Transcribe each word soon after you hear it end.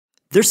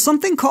There's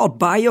something called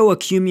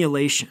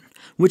bioaccumulation,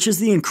 which is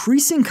the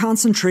increasing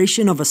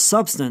concentration of a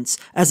substance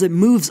as it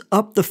moves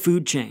up the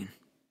food chain.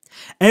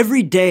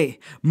 Every day,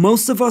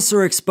 most of us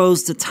are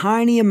exposed to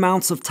tiny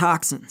amounts of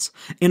toxins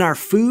in our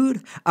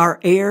food,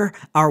 our air,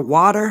 our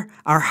water,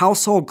 our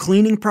household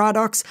cleaning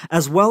products,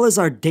 as well as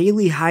our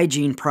daily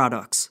hygiene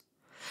products.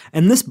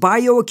 And this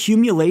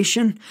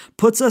bioaccumulation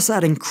puts us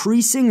at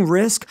increasing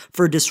risk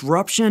for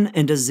disruption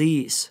and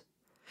disease.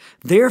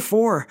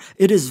 Therefore,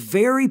 it is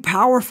very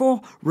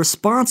powerful,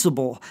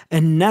 responsible,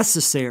 and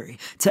necessary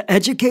to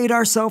educate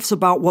ourselves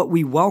about what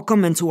we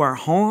welcome into our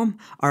home,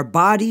 our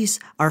bodies,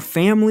 our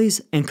families,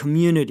 and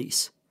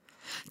communities.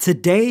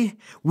 Today,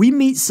 we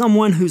meet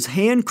someone whose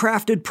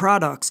handcrafted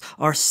products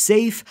are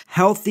safe,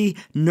 healthy,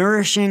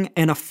 nourishing,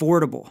 and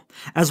affordable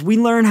as we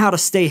learn how to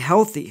stay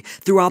healthy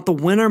throughout the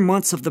winter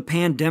months of the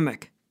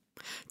pandemic.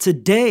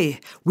 Today,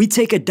 we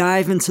take a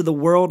dive into the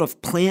world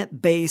of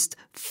plant-based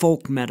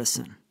folk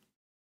medicine.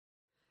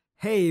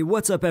 Hey,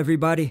 what's up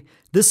everybody?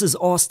 This is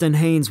Austin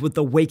Haynes with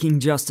the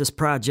Waking Justice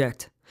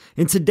Project.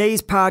 In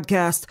today's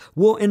podcast,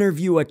 we'll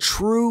interview a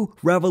true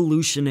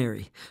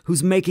revolutionary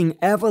who's making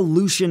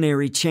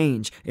evolutionary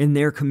change in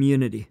their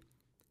community.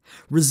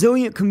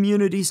 Resilient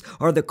communities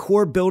are the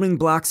core building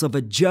blocks of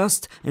a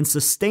just and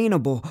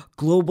sustainable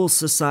global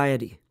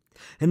society.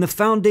 And the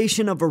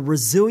foundation of a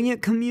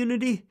resilient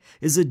community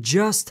is a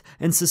just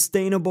and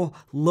sustainable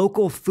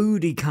local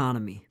food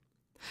economy.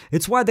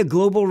 It's why the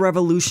global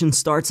revolution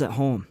starts at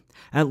home.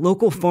 At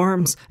local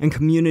farms and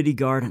community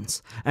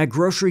gardens, at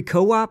grocery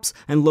co-ops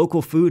and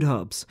local food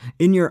hubs,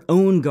 in your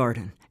own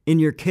garden, in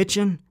your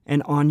kitchen,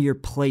 and on your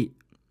plate.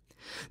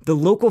 The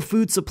local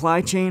food supply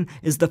chain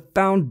is the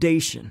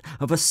foundation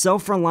of a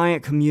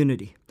self-reliant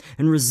community,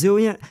 and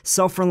resilient,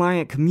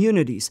 self-reliant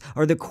communities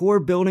are the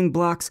core building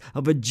blocks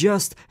of a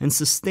just and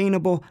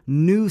sustainable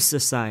new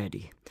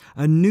society,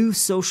 a new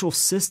social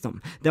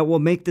system that will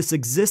make this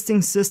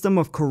existing system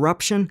of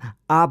corruption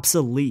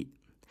obsolete.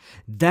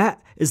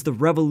 That is the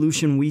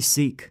revolution we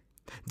seek.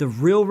 The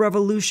real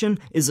revolution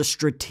is a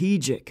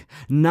strategic,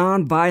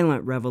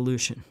 non-violent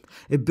revolution.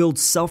 It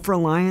builds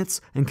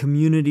self-reliance and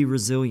community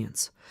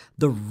resilience.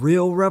 The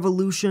real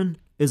revolution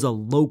is a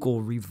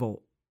local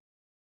revolt.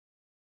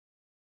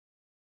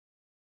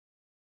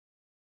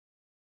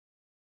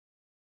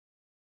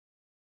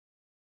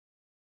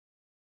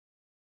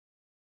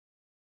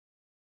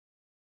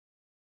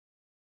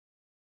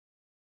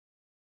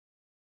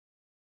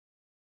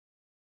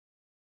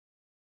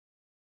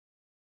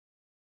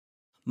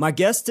 My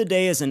guest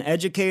today is an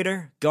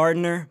educator,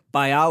 gardener,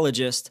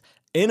 biologist,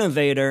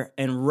 innovator,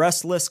 and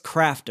restless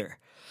crafter.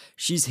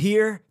 She's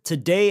here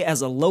today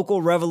as a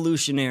local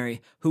revolutionary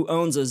who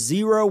owns a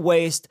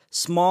zero-waste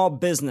small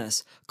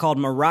business called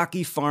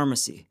Meraki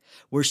Farmacy,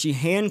 where she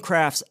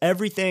handcrafts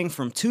everything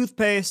from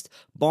toothpaste,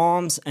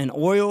 balms, and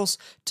oils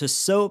to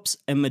soaps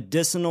and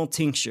medicinal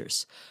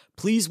tinctures.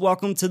 Please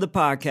welcome to the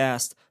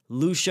podcast,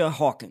 Lucia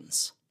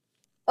Hawkins.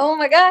 Oh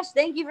my gosh,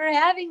 thank you for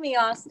having me,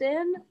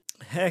 Austin.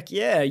 Heck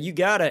yeah, you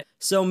got it.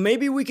 So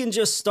maybe we can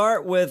just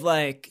start with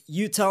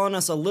you telling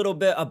us a little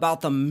bit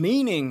about the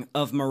meaning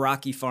of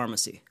Meraki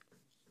Farmacy.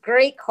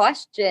 Great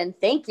question.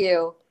 Thank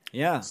you.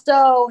 Yeah.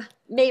 So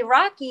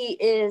Meraki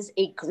is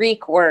a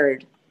Greek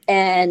word,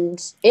 and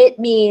it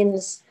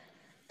means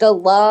the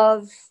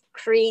love,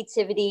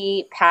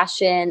 creativity,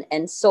 passion,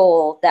 and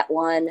soul that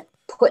one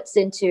puts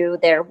into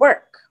their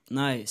work.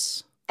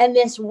 Nice. And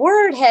this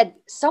word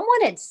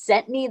someone had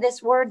sent me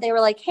this word. They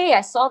were like, hey,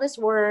 I saw this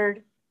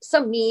word,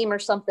 some meme or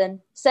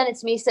something, sent it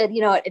to me, said,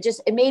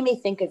 it made me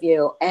think of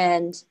you.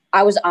 And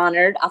I was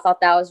honored. I thought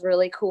that was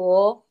really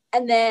cool.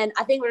 And then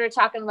I think we were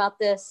talking about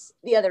this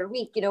the other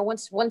week,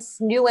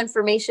 once new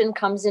information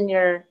comes in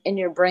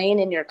your brain,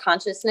 in your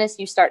consciousness,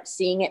 you start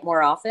seeing it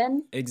more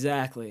often.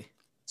 Exactly.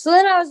 So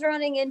then I was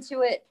running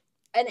into it,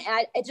 and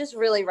it just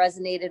really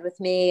resonated with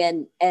me,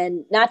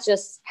 and not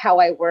just how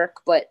I work,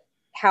 but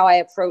how I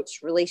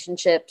approach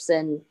relationships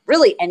and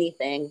really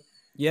anything.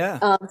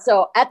 Yeah.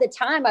 So at the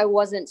time I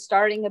wasn't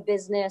starting a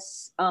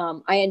business.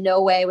 I in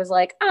no way was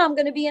like, I'm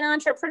going to be an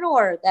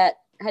entrepreneur. That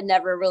had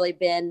never really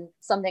been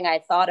something I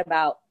thought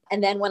about.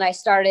 And then when I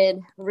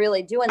started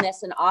really doing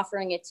this and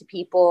offering it to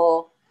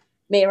people,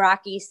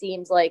 Meraki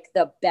seems like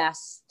the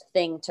best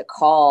thing to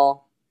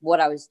call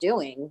what I was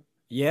doing.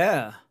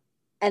 Yeah.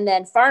 And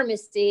then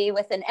pharmacy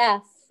with an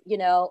F,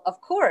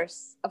 of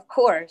course,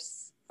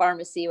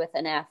 pharmacy with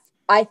an F.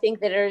 I think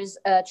that there's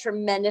a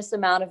tremendous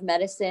amount of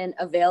medicine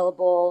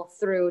available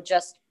through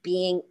just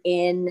being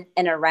in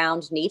and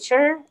around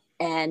nature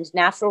and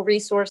natural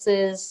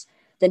resources,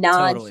 the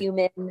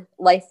non-human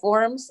life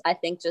forms. I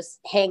think just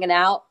hanging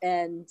out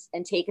and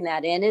taking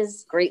that in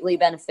is greatly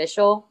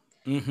beneficial.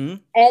 Mm-hmm.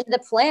 And the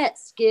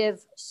plants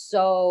give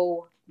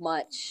so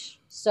much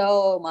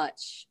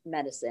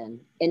medicine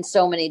in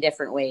so many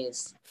different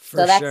ways.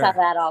 So that's how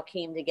that all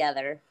came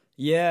together.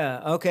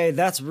 Yeah. Okay.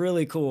 That's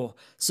really cool.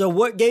 So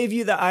what gave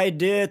you the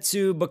idea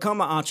to become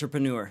an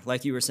entrepreneur,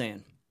 like you were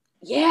saying?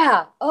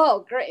 Yeah.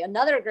 Oh, great.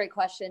 Another great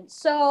question.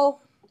 So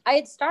I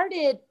had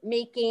started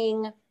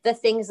making the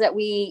things that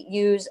we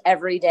use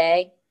every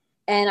day.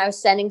 and I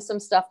was sending some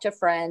stuff to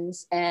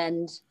friends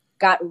and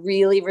got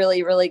really,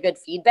 really, really good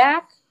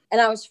feedback. And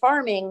I was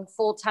farming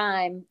full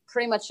time,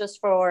 pretty much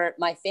just for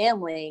my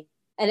family,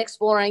 and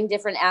exploring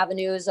different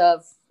avenues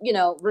of,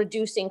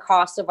 reducing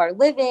costs of our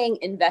living,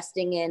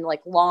 investing in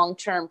like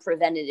long-term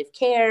preventative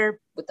care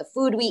with the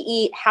food we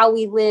eat, how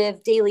we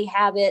live, daily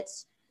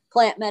habits,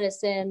 plant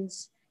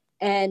medicines.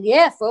 And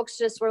yeah, folks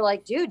just were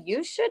like, dude,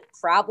 you should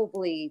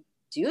probably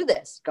do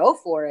this, go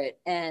for it.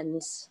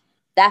 And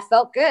that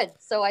felt good.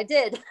 So I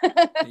did.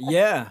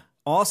 Yeah.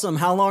 Awesome.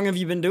 How long have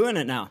you been doing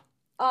it now?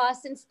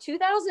 Since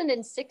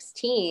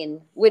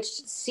 2016, which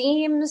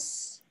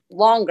seems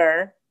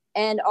longer.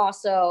 And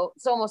also,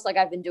 it's almost like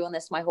I've been doing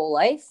this my whole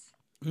life.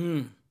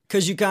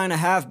 Because you kind of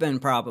have been,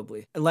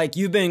 probably. Like,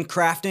 you've been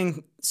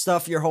crafting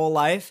stuff your whole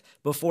life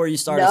before you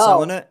started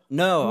selling it?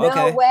 No,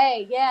 okay. No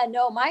way. Yeah,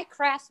 no, my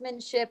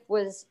craftsmanship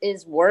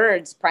is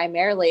words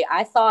primarily.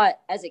 I thought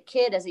as a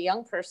kid, as a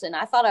young person,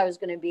 I thought I was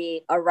going to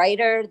be a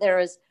writer. There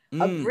was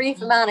a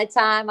brief amount of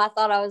time I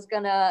thought I was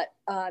going to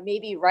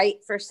maybe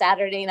write for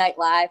Saturday Night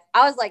Live.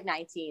 I was like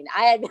 19.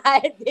 I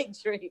had big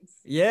dreams.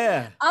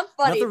 Yeah. I'm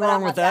funny, Nothing but wrong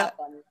I'm not with that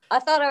funny. I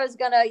thought I was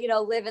going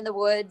to, live in the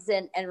woods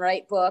and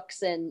write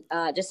books and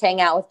just hang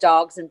out with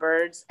dogs and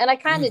birds. And I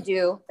kind of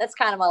do. That's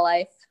kind of my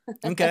life.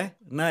 Okay,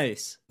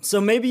 nice.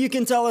 So maybe you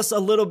can tell us a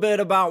little bit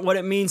about what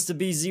it means to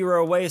be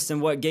zero waste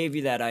and what gave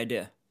you that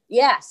idea.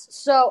 Yes.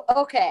 So,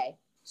 okay.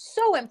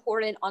 So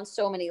important on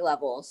so many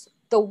levels.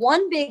 The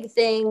one big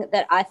thing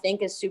that I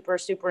think is super,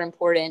 super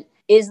important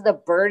is the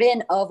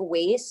burden of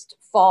waste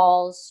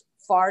falls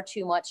far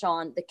too much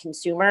on the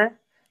consumer.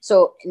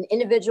 So an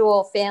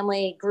individual,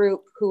 family,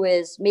 group who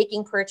is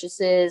making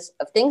purchases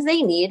of things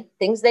they need,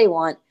 things they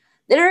want,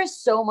 there is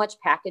so much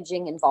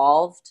packaging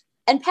involved.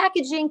 And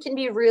packaging can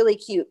be really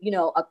cute,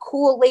 a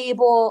cool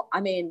label. I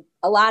mean,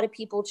 a lot of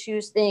people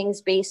choose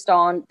things based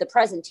on the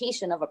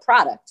presentation of a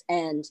product,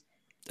 and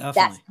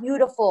definitely. That's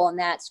beautiful and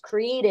that's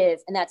creative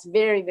and that's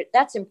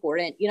that's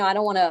important. I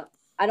don't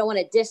want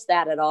to diss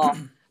that at all.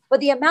 But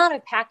the amount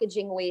of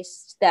packaging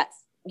waste that,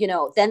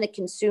 then the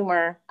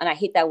consumer, and I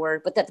hate that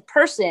word, but that the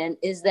person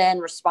is then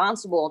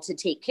responsible to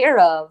take care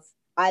of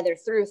either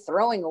through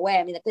throwing away.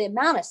 I mean, the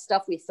amount of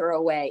stuff we throw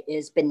away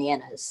is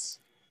bananas.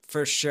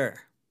 For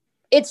sure.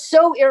 It's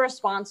so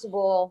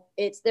irresponsible.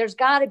 There's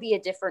got to be a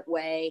different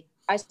way.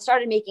 I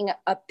started making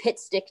a pit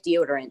stick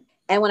deodorant.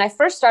 And when I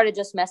first started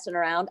just messing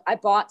around, I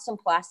bought some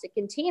plastic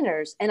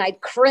containers and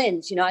I'd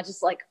cringe, I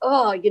just like,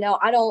 I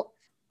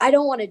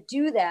don't want to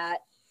do that.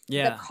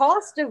 Yeah. The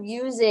cost of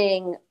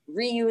using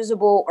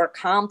reusable or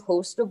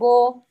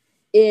compostable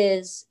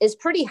is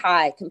pretty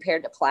high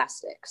compared to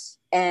plastics.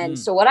 And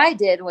so what I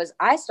did was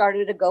I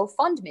started a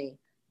GoFundMe,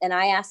 and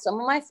I asked some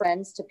of my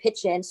friends to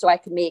pitch in so I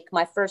could make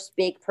my first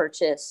big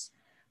purchase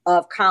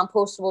of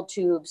compostable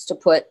tubes to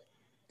put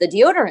the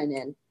deodorant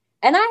in.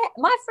 And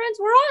my friends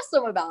were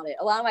awesome about it.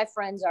 A lot of my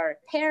friends are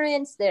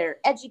parents, they're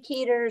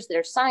educators,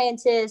 they're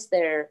scientists,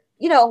 they're,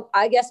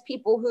 I guess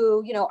people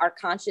who, are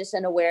conscious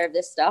and aware of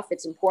this stuff.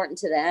 It's important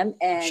to them.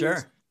 And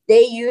sure.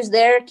 They use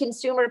their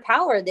consumer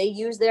power. They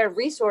use their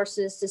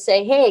resources to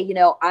say, hey,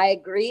 I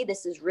agree.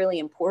 This is really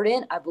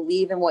important. I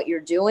believe in what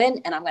you're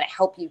doing and I'm going to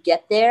help you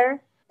get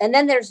there. And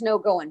then there's no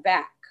going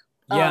back.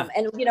 Yeah.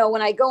 And,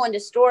 when I go into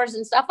stores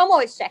and stuff, I'm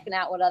always checking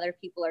out what other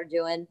people are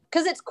doing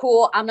because it's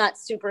cool. I'm not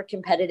super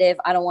competitive.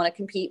 I don't want to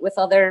compete with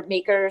other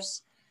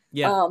makers.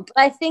 Yeah. But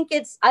I think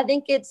it's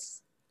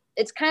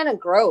kind of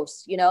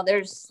gross.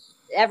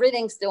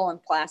 Everything's still in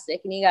plastic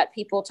and you got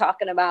people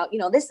talking about,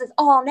 this is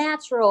all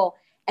natural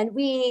and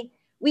we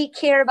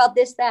care about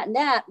this, that, and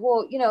that.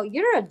 Well,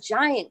 you're a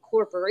giant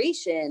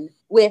corporation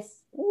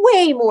with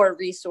way more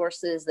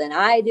resources than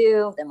I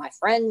do, than my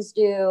friends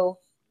do.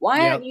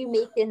 Why aren't you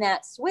making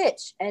that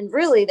switch? And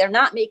really, they're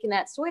not making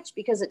that switch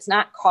because it's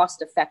not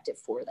cost effective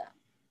for them.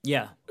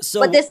 Yeah.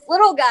 So, but this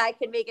little guy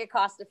can make it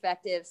cost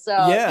effective. So,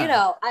 I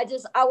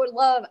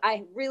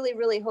really,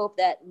 really hope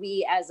that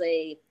we as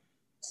a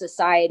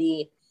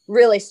society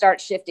really start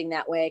shifting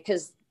that way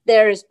because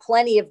there's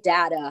plenty of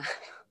data,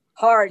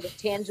 hard,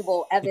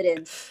 tangible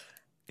evidence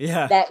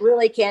that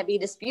really can't be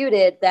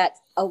disputed that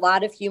a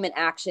lot of human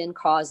action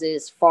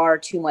causes far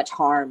too much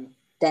harm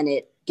than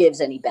it gives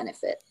any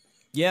benefit.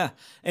 Yeah.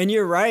 And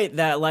you're right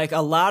that like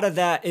a lot of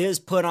that is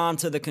put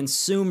onto the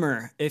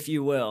consumer, if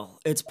you will.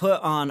 It's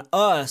put on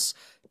us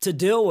to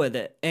deal with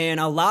it. And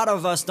a lot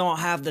of us don't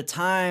have the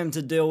time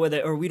to deal with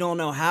it or we don't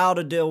know how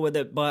to deal with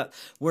it, but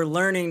we're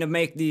learning to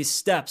make these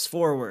steps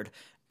forward.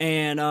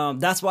 And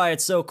that's why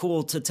it's so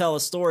cool to tell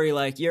a story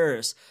like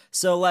yours.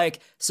 So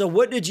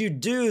what did you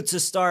do to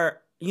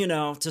start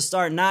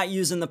not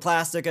using the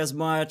plastic as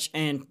much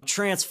and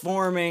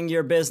transforming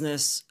your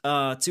business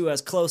to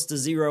as close to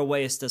zero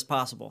waste as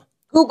possible?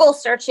 Google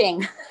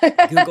searching.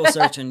 Google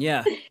searching,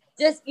 yeah.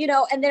 Just,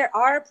 and there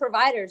are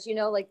providers,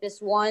 like this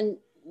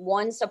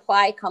one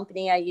supply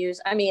company I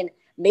use. I mean,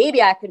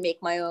 maybe I could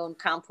make my own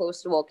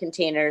compostable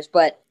containers,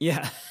 but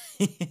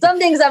Some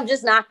things I'm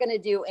just not going to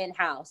do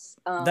in-house.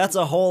 That's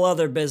a whole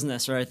other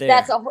business right there.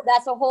 That's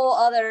a whole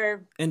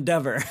other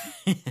endeavor.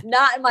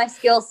 Not in my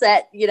skill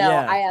set.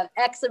 Yeah. I have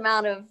X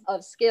amount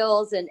of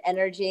skills and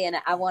energy, and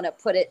I want to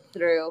put it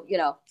through,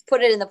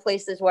 put it in the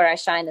places where I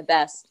shine the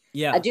best.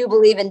 Yeah. I do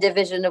believe in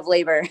division of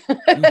labor.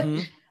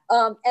 Mm-hmm.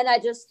 And I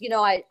just,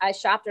 I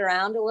shopped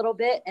around a little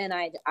bit, and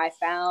I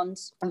found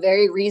a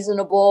very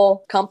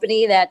reasonable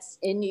company that's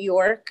in New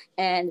York,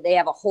 and they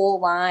have a whole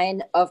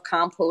line of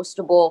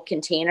compostable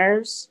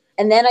containers.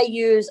 And then I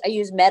use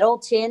metal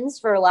tins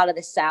for a lot of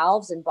the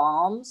salves and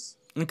balms.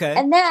 Okay.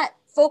 And that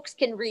folks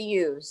can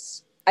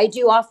reuse. I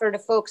do offer to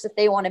folks, if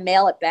they want to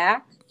mail it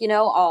back,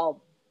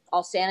 I'll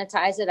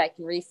sanitize it. I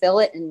can refill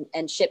it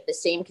and ship the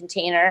same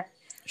container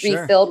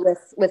refilled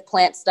with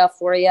plant stuff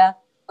for you.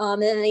 And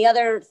then the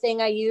other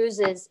thing I use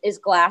is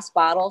glass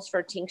bottles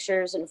for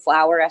tinctures and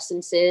flower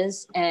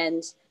essences.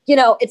 And,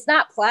 it's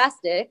not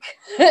plastic.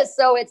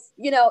 So it's,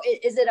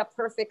 is it a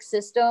perfect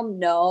system?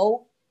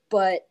 No.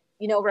 But,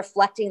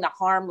 reflecting the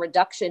harm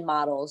reduction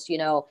models,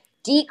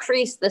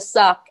 decrease the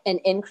suck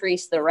and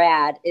increase the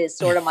rad is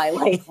sort of my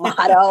life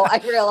motto.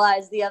 I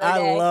realized the other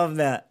day. I love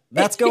that.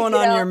 That's going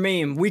on your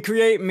meme. We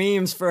create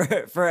memes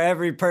for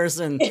every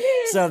person.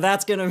 So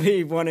that's going to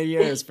be one of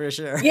yours for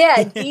sure.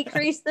 Yeah.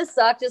 Decrease the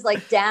suck, just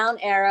like down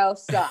arrow,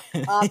 suck,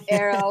 up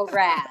arrow,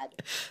 rad.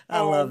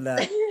 I love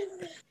that.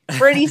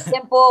 Pretty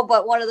simple,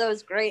 but one of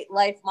those great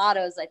life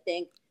mottos, I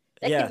think,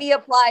 that can be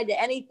applied to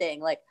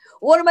anything. Like,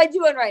 what am I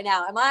doing right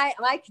now? Am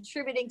I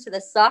contributing to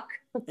the suck?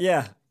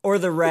 Yeah. Or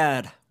the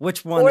rad.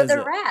 Which one is it? Or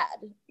the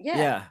rad. Yeah.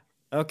 Yeah.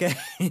 Okay.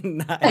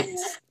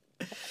 Nice.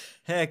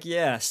 Heck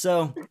yeah.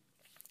 So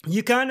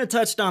you kind of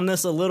touched on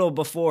this a little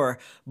before,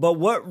 but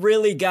what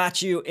really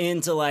got you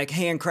into like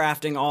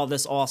handcrafting all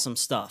this awesome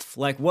stuff?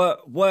 Like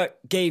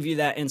what gave you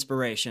that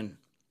inspiration?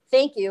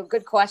 Thank you.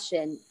 Good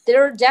question.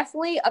 There are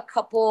definitely a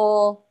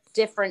couple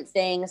different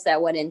things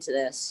that went into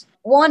this.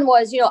 One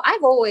was,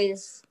 I've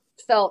always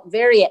felt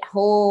very at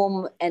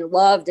home and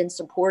loved and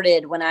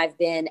supported when I've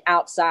been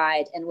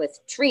outside and with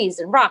trees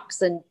and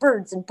rocks and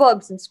birds and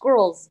bugs and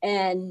squirrels.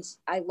 And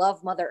I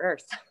love Mother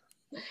Earth.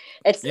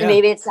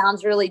 Maybe it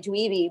sounds really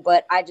dweeby,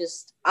 but I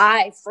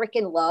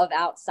freaking love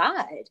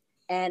outside,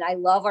 and I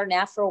love our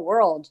natural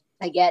world.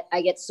 I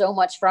get so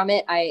much from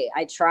it.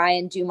 I try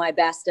and do my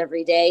best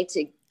every day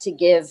to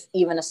give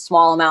even a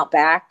small amount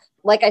back.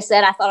 Like I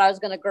said, I thought I was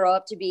going to grow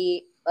up to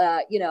be,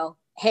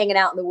 hanging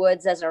out in the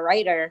woods as a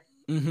writer.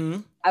 Mm-hmm.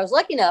 I was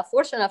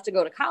fortunate enough to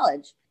go to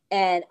college,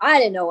 and I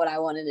didn't know what I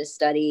wanted to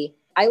study.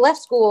 I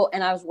left school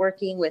and I was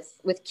working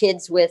with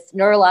kids with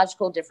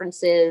neurological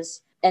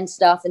differences and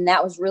stuff. And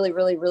that was really,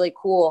 really, really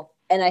cool.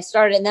 And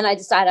then I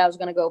decided I was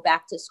going to go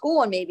back to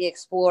school and maybe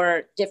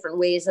explore different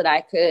ways that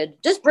I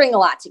could just bring a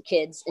lot to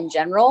kids in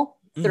general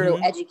through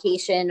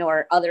education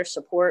or other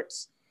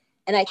supports.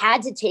 And I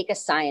had to take a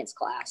science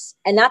class.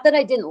 And not that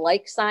I didn't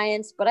like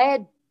science, but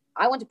I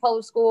went to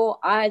public school.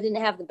 I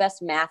didn't have the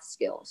best math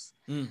skills.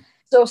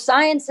 So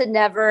science had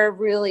never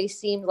really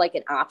seemed like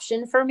an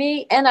option for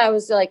me. And I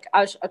was a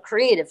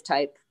creative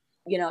type,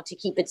 to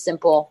keep it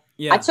simple.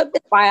 Yeah. I took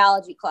this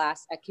biology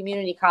class at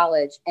community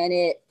college, and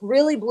it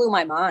really blew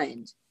my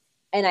mind.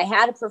 And I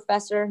had a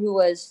professor who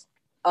was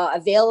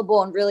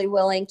available and really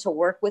willing to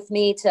work with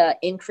me to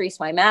increase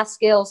my math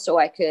skills so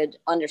I could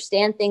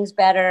understand things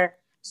better,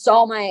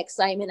 saw my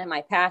excitement and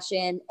my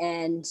passion.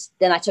 And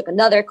then I took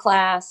another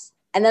class.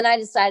 And then I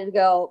decided to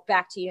go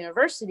back to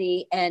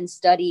university and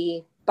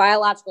study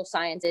biological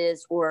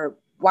sciences or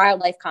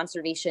wildlife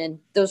conservation.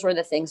 Those were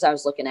the things I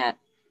was looking at.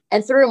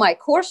 And through my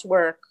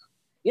coursework,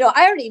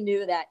 I already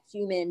knew that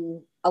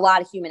a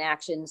lot of human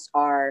actions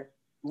are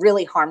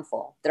really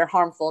harmful. They're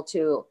harmful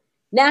to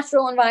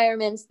natural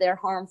environments. They're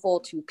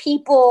harmful to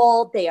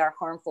people. They are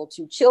harmful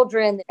to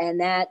children. And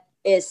that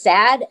is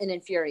sad and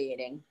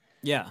infuriating.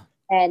 Yeah.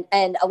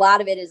 And a lot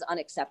of it is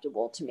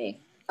unacceptable to me.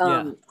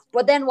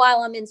 But then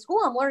while I'm in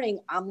school,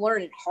 I'm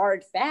learning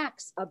hard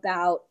facts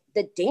about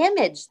the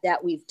damage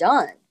that we've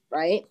done.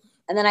 Right.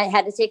 And then I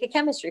had to take a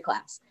chemistry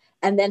class.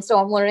 And then so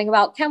I'm learning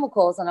about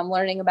chemicals, and I'm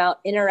learning about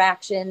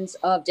interactions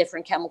of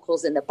different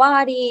chemicals in the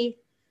body,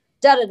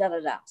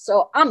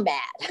 So I'm mad.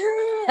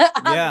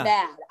 I'm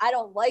mad. I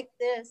don't like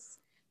this.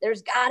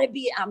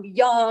 I'm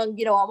young,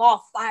 I'm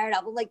all fired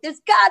up. I'm like, there's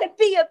got to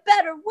be a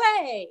better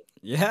way.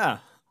 Yeah.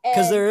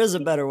 Because there is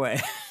a better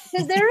way.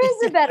 Because there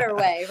is a better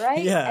way,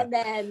 right? Yeah. And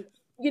then,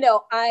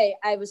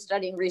 I was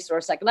studying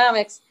resource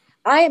economics.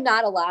 I am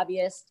not a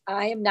lobbyist.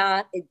 I am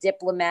not a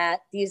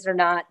diplomat. These are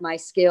not my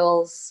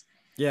skills.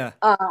 Yeah.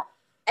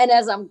 And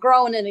as I'm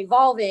growing and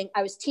evolving,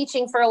 I was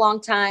teaching for a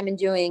long time and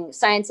doing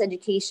science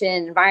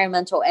education,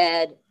 environmental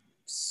ed,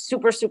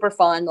 super, super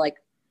fun, like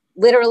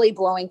literally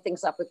blowing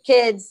things up with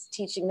kids,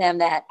 teaching them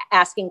that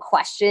asking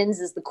questions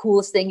is the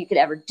coolest thing you could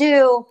ever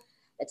do,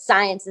 that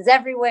science is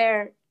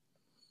everywhere.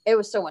 It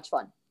was so much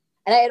fun.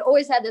 And I had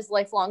always had this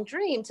lifelong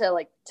dream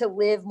to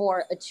live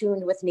more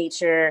attuned with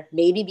nature,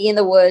 maybe be in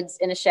the woods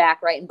in a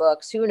shack writing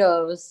books. Who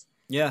knows?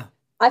 Yeah.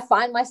 I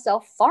find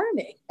myself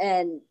farming,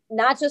 and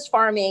not just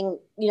farming,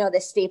 the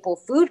staple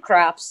food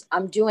crops.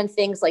 I'm doing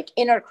things like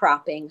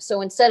intercropping.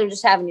 So instead of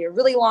just having your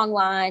really long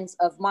lines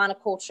of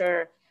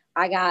monoculture,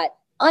 I got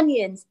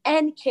onions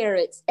and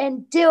carrots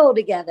and dill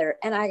together,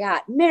 and I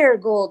got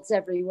marigolds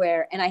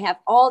everywhere. And I have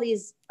all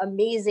these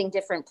amazing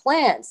different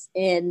plants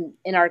in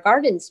our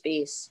garden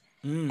space.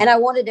 And I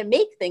wanted to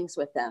make things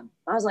with them.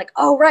 I was like,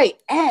 oh, right.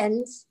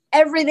 And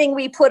everything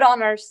we put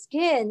on our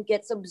skin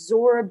gets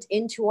absorbed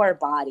into our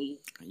body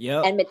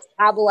and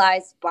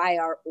metabolized by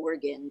our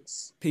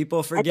organs.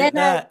 People forget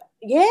that.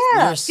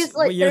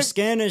 Your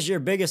skin is your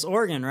biggest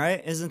organ,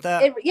 right? Isn't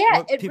that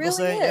what people really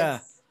say?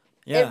 Is.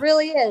 Yeah. It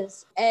really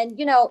is. And,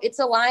 it's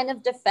a line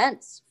of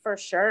defense for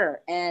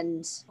sure.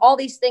 And all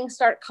these things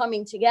start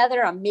coming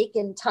together. I'm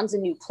making tons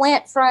of new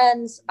plant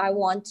friends. I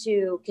want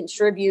to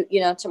contribute,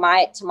 to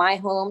my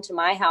home, to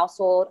my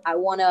household. I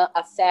want to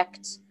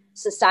affect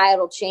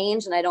societal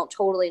change, and I don't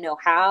totally know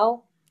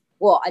how.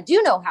 Well, I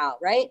do know how,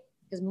 right?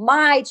 Because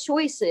my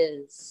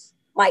choices,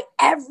 my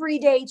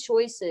everyday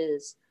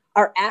choices,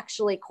 are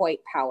actually quite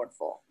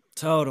powerful.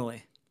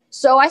 Totally.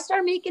 So I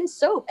started making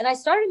soap, and I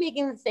started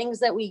making the things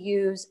that we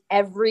use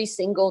every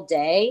single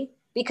day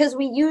because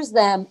we use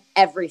them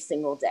every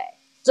single day.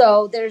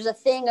 So there's a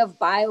thing of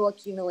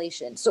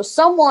bioaccumulation. So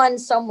someone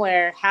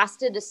somewhere has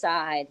to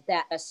decide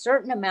that a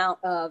certain amount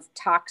of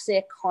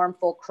toxic,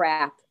 harmful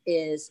crap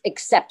is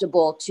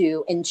acceptable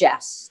to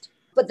ingest.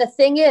 But the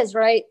thing is,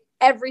 right,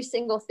 every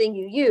single thing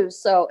you use.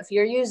 So if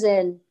you're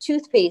using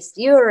toothpaste,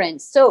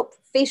 deodorant, soap,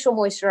 facial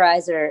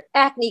moisturizer,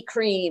 acne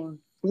cream,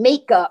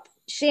 makeup,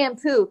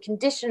 shampoo,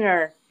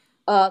 conditioner,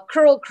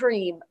 curl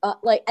cream,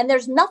 and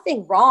there's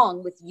nothing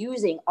wrong with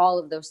using all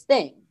of those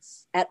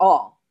things at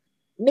all.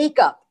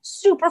 Makeup,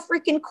 super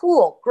freaking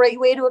cool. Great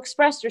way to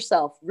express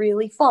yourself.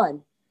 Really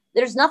fun.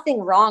 There's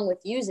nothing wrong with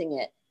using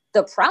it.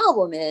 The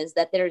problem is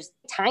that there's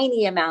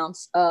tiny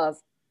amounts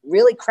of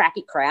really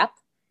crappy crap,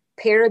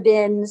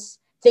 parabens,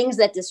 things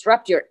that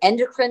disrupt your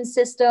endocrine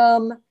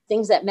system,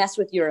 things that mess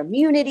with your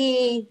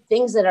immunity,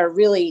 things that are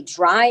really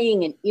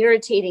drying and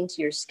irritating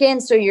to your skin.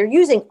 So you're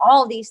using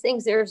all these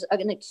things. There's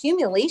an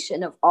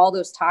accumulation of all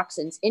those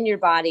toxins in your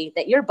body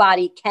that your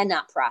body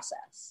cannot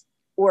process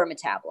or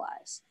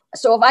metabolize.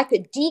 So if I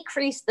could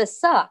decrease the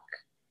suck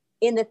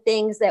in the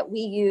things that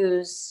we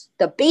use,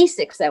 the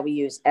basics that we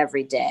use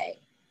every day,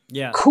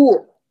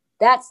 cool.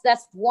 That's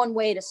one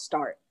way to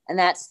start. And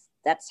that's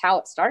how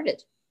it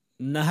started.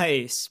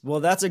 Nice. Well,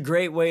 that's a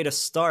great way to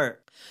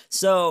start.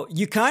 So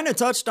you kind of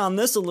touched on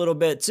this a little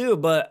bit too,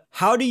 but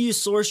how do you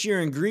source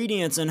your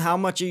ingredients, and how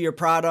much of your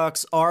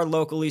products are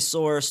locally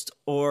sourced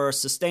or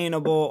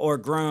sustainable or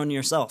grown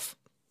yourself?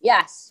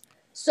 Yes.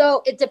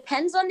 So it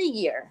depends on the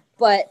year,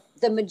 but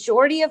the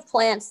majority of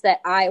plants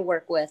that I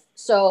work with,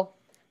 so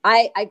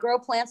I grow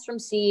plants from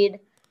seed.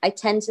 I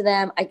tend to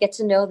them. I get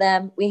to know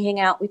them. We hang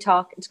out. We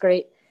talk. It's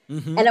great.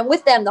 Mm-hmm. And I'm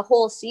with them the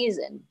whole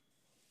season.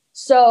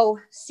 So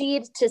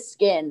seed to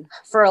skin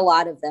for a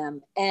lot of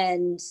them.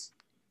 And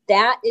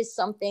that is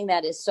something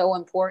that is so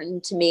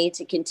important to me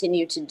to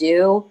continue to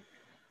do,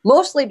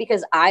 mostly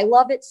because I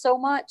love it so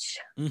much.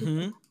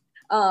 Mm-hmm.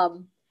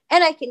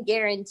 And I can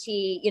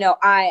guarantee,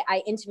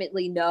 I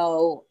intimately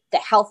know the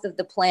health of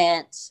the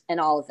plant and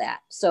all of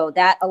that. So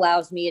that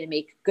allows me to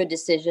make good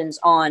decisions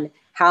on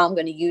how I'm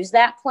going to use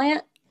that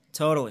plant.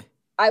 Totally.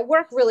 I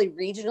work really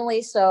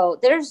regionally. So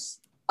there's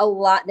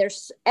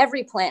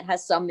every plant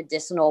has some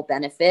medicinal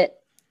benefit.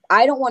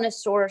 I don't want to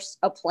source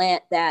a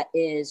plant that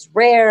is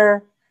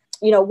rare.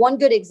 One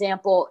good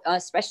example,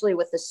 especially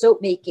with the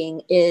soap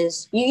making,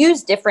 is you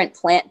use different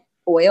plant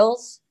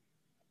oils.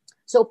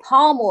 So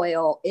palm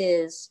oil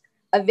is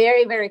a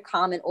very, very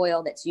common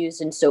oil that's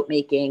used in soap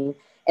making.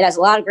 It has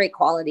a lot of great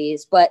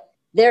qualities, but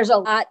there's a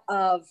lot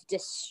of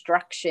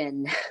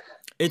destruction.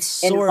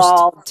 It's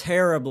sourced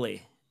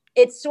terribly.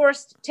 It's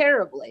sourced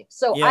terribly.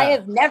 So I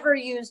have never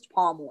used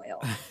palm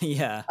oil.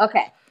 Yeah.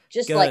 Okay.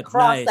 Just good.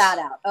 Cross that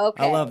out.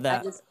 Okay. I love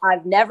that.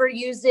 I've never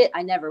used it.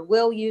 I never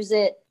will use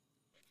it.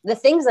 The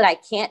things that I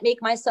can't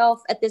make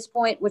myself at this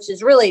point, which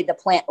is really the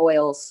plant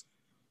oils.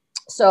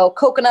 So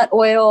coconut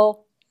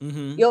oil,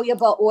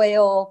 jojoba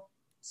oil,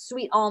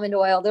 sweet almond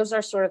oil. Those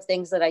are sort of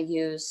things that I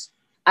use.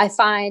 I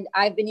find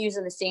I've been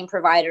using the same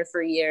provider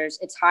for years.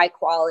 It's high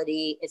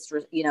quality. It's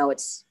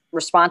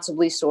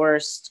responsibly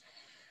sourced.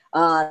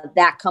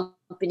 That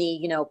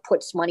company,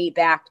 puts money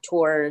back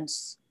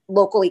towards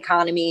local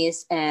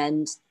economies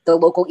and the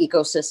local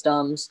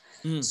ecosystems.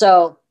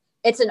 So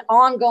it's an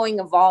ongoing,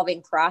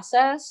 evolving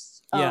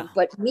process.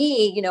 But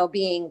me,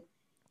 being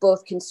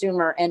both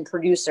consumer and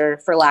producer,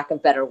 for lack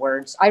of better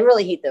words, I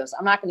really hate those.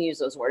 I'm not going to use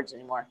those words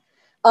anymore.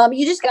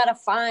 You just got to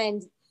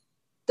find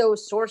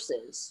those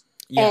sources,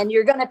 and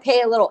you're going to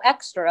pay a little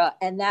extra,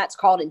 and that's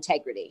called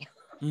integrity.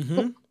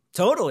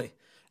 Totally.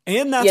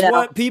 And that's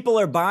what people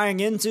are buying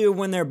into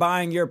when they're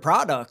buying your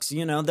products.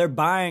 They're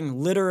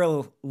buying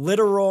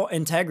literal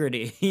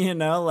integrity,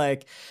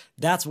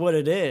 that's what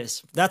it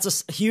is.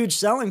 That's a huge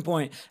selling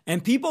point,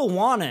 and people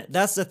want it.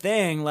 That's the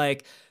thing.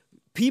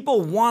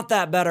 People want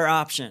that better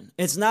option.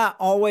 It's not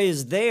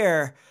always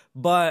there,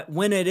 But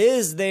when it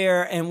is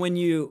there and when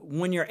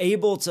you're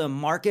able to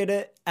market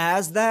it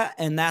as that,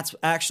 and that's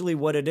actually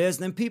what it is,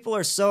 then people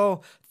are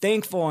so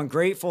thankful and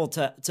grateful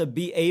to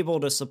be able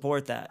to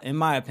support that, in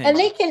my opinion. And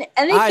they can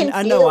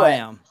I feel know it. I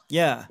am.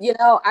 Yeah.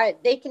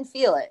 They can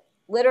feel it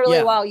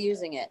literally while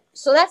using it.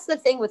 So that's the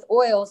thing with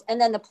oils. And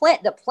then the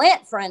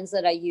plant friends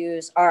that I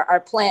use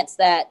are plants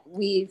that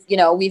we've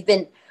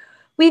been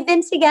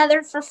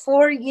together for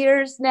 4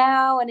 years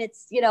now. And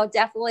it's,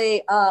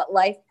 definitely a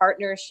life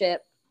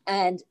partnership.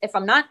 And if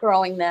I'm not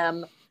growing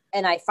them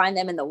and I find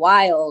them in the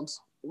wild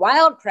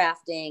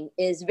crafting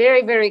is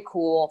very, very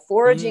cool.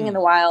 Foraging in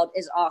the wild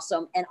is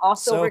awesome and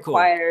also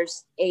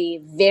requires a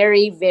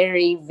very,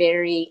 very,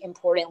 very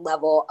important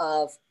level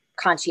of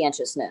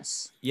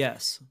conscientiousness.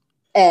 Yes.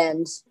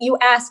 And you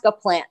ask a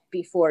plant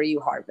before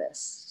you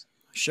harvest.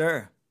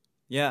 Sure.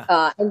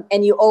 Yeah.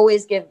 And you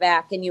always give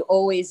back and you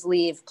always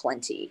leave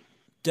plenty.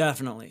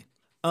 Definitely.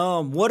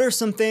 What are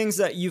some things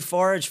that you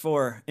forage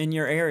for in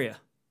your area?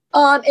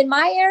 In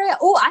my area,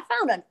 I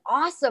found an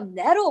awesome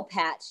nettle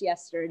patch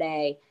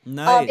yesterday.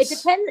 Nice.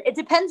 It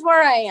depends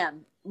where I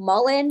am.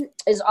 Mullein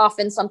is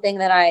often something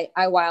that I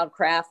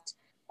wildcraft.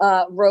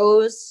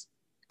 Rose,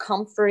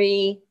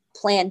 comfrey,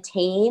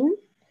 plantain.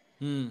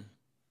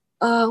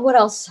 What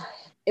else?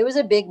 It was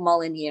a big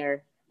mullein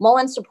year.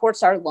 Mullein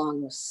supports our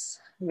lungs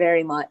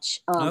very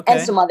much,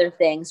 and some other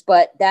things.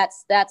 But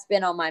that's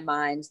been on my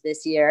mind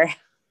this year.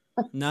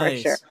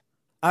 Nice. For sure.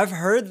 I've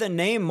heard the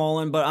name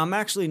mullein, but I'm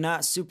actually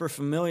not super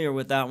familiar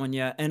with that one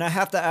yet. And I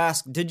have to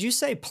ask, did you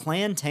say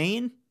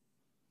plantain?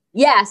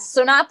 Yes.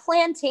 So not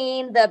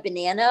plantain, the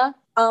banana.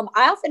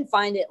 I often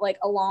find it like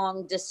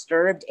along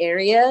disturbed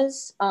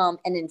areas and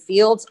in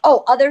fields.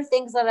 Other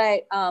things that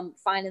I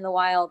find in the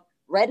wild,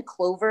 red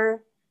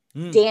clover,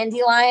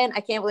 dandelion.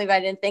 I can't believe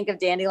I didn't think of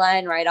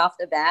dandelion right off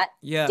the bat.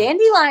 Yeah.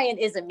 Dandelion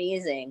is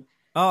amazing.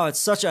 Oh, it's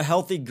such a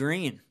healthy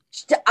green.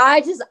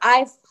 I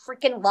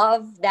freaking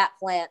love that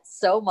plant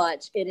so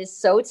much. It is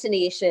so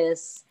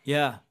tenacious.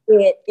 Yeah.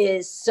 It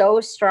is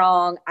so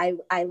strong.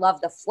 I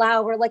love the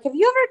flower. Like, have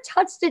you ever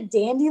touched a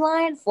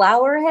dandelion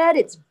flower head?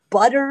 It's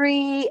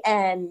buttery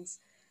and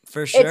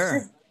for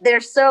sure.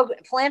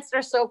 Plants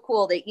are so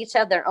cool. They each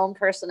have their own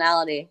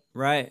personality.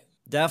 Right.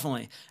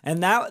 Definitely.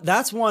 And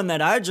that's one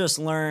that I just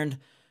learned,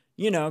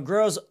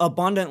 grows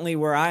abundantly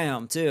where I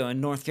am too,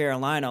 in North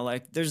Carolina.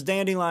 Like there's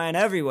dandelion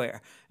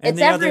everywhere. And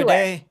it's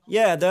everywhere.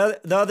 The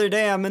other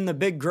day I'm in the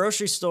big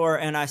grocery store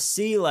and I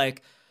see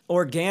like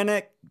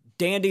organic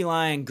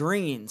dandelion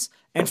greens.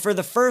 And for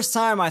the first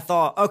time I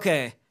thought,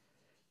 okay,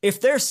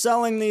 if they're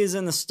selling these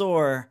in the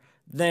store,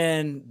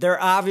 then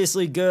they're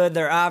obviously good.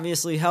 They're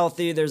obviously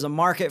healthy. There's a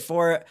market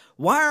for it.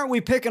 Why aren't we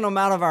picking them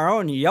out of our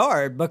own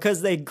yard?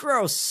 Because they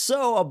grow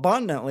so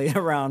abundantly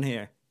around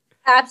here.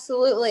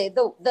 Absolutely.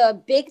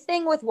 The big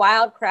thing with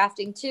wild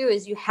crafting too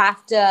is you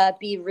have to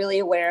be really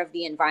aware of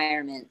the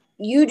environment.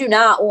 You do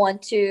not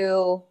want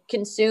to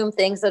consume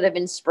things that have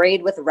been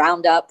sprayed with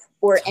Roundup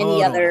or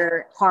any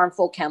other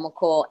harmful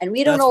chemical. And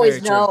we don't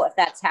always know if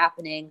that's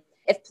happening.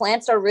 If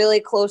plants are really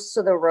close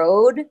to the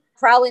road,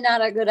 probably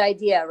not a good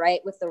idea,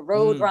 right? With the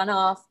road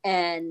runoff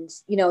and,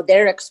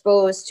 they're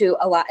exposed to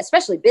a lot,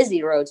 especially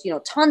busy roads,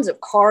 tons of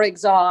car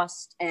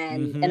exhaust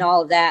and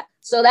all of that.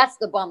 So that's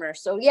the bummer.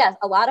 So yes,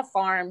 a lot of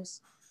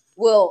farms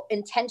will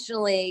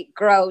intentionally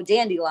grow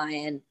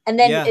dandelion and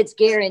then it's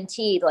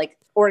guaranteed like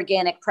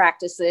organic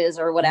practices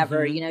or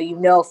whatever,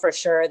 for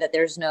sure that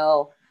there's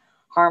no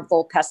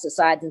harmful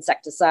pesticides,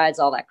 insecticides,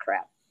 all that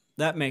crap.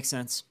 That makes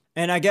sense.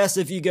 And I guess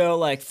if you go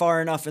like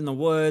far enough in the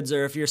woods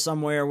or if you're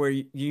somewhere where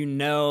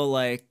no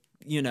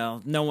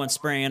one's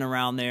spraying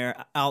around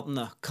there out in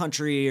the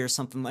country or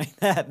something like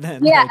that,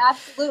 then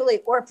absolutely.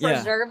 Or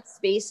preserved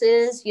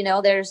spaces,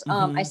 there's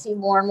I see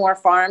more and more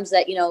farms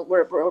that,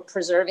 we're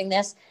preserving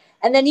this.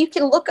 And then you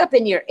can look up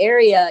in your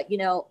area,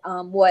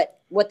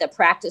 what the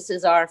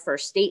practices are for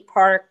state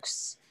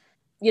parks,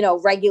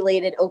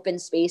 regulated open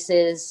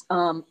spaces.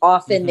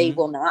 Often they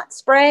will not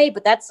spray,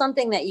 but that's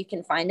something that you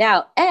can find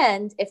out.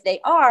 And if they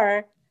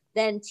are,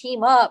 then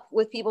team up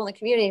with people in the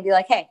community and be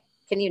like, hey,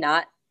 can you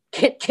not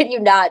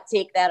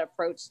take that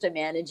approach to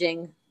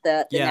managing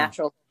the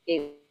natural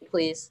landscape,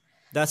 please?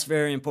 That's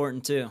very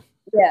important too.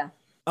 Yeah.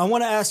 I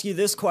want to ask you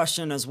this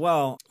question as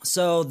well.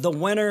 So the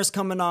winter's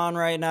coming on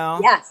right now.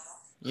 Yes.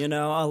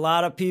 A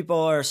lot of people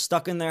are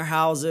stuck in their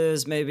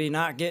houses, maybe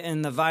not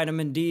getting the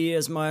vitamin D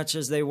as much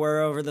as they were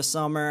over the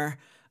summer,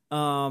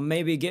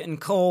 maybe getting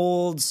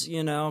colds,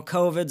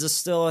 COVID's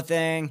still a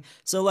thing.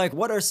 So like,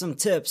 what are some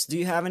tips? Do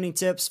you have any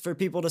tips for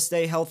people to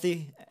stay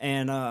healthy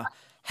and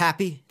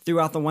happy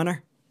throughout the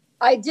winter?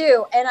 I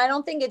do. And I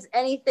don't think it's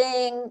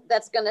anything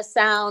that's going to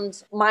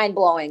sound mind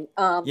blowing.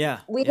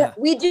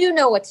 We do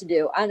know what to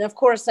do. And of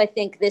course, I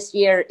think this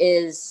year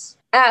is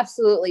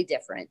absolutely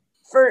different.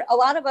 For a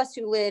lot of us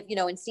who live,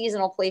 in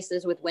seasonal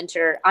places with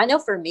winter, I know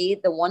for me,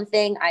 the one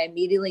thing I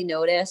immediately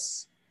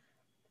notice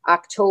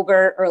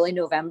October, early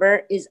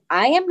November is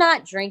I am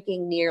not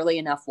drinking nearly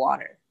enough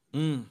water.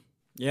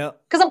 Yeah.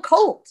 Because I'm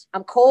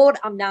cold.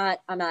 I'm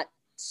not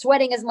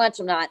sweating as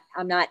much.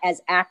 I'm not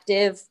as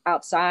active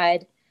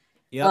outside.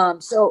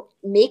 Yep. So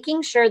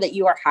making sure that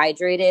you are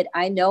hydrated.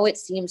 I know it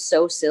seems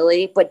so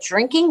silly, but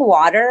drinking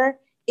water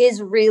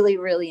is really,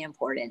 really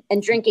important,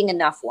 and drinking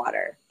enough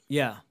water.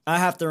 Yeah. I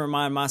have to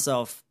remind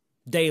myself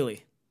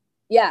daily.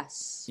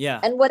 Yes. Yeah.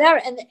 And whatever.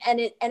 And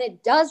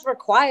it does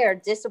require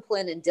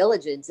discipline and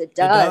diligence. It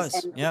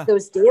does. And Yeah.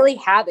 those daily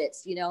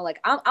habits, like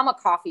I'm a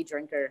coffee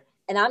drinker,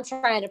 and I'm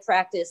trying to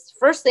practice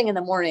first thing in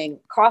the morning.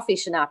 Coffee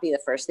should not be the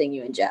first thing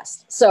you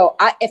ingest. So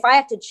if I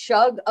have to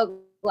chug a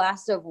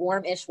glass of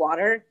warm-ish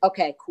water,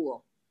 okay,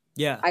 cool.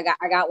 Yeah. I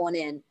got one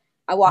in.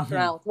 I walk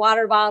around with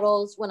water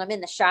bottles. When I'm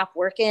in the shop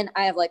working,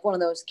 I have like one of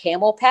those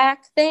camel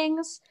pack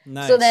things.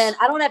 Nice. So then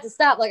I don't have to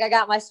stop. Like I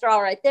got my straw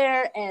right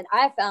there. And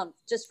I found,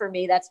 just for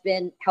me, that's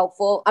been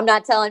helpful. I'm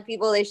not telling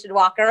people they should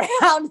walk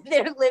around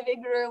their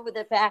living room with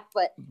a pack,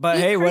 but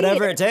hey,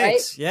 whatever it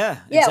takes. Right? Yeah.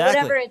 Yeah. Exactly.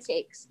 Whatever it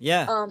takes.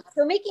 Yeah.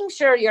 So making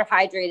sure you're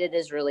hydrated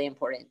is really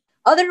important.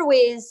 Other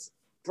ways,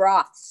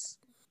 broths.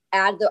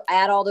 Add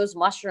all those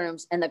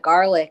mushrooms and the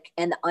garlic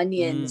and the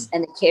onions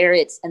and the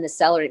carrots and the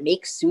celery.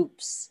 Make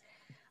soups.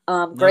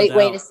 Great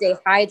way to stay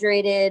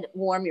hydrated,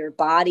 warm your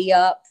body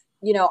up.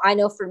 I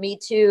know for me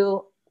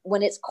too,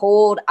 when it's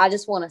cold, I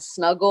just want to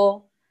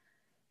snuggle.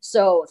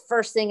 So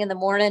first thing in the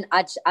morning,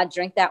 I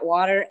drink that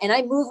water and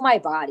I move my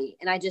body,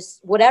 and I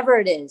just, whatever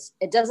it is,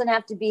 it doesn't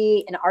have to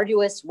be an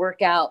arduous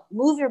workout.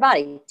 Move your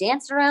body,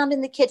 dance around in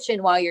the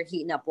kitchen while you're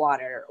heating up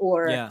water,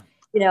 or,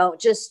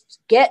 just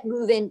get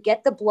moving,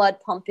 get the blood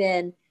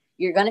pumping.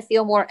 You're going to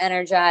feel more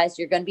energized.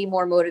 You're going to be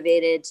more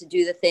motivated to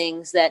do the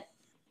things that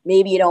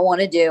maybe you don't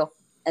want to do.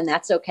 And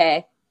that's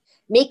okay.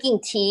 Making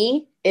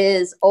tea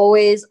is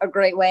always a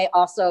great way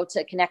also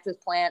to connect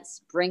with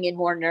plants, bring in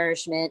more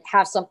nourishment,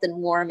 have something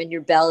warm in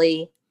your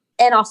belly,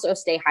 and also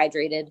stay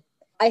hydrated.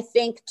 I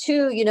think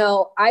too,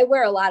 I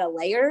wear a lot of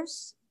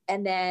layers,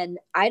 and then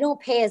I don't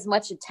pay as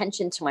much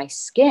attention to my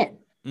skin.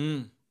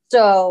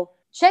 So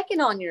checking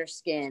on your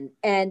skin,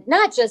 and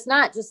not just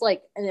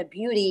like in a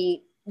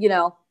beauty,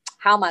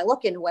 how am I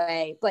looking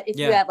way, but if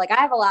you have, like, I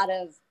have a lot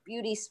of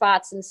beauty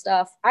spots and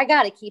stuff, I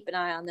got to keep an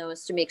eye on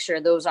those to make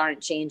sure those aren't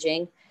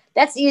changing.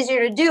 That's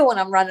easier to do when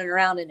I'm running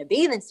around in a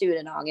bathing suit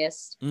in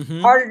August.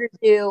 Harder to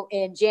do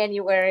in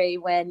January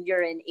when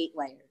you're in 8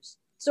 layers.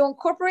 So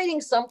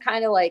incorporating some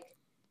kind of, like,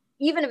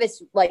 even if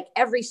it's like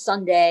every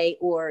Sunday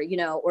or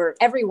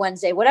every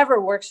Wednesday, whatever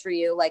works for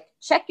you, like,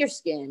 check your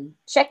skin,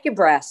 check your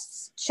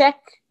breasts, check,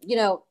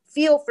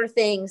 feel for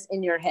things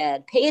in your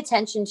head, pay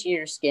attention to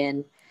your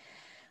skin.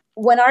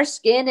 When our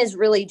skin is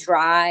really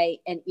dry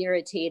and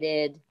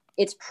irritated,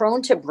 it's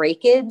prone to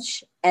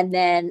breakage, and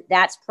then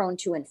that's prone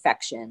to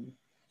infection.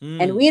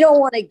 And we don't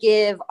want to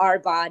give our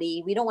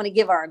body, we don't want to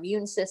give our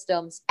immune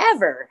systems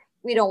ever.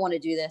 We don't want to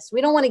do this. We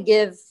don't want to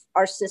give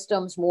our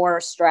systems more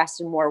stress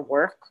and more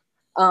work.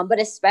 But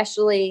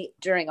especially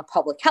during a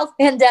public health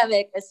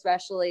pandemic,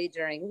 especially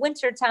during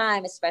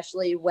wintertime,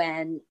 especially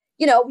when,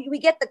 we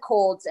get the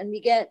colds and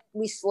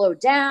we slow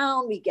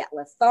down, we get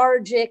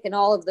lethargic, and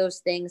all of those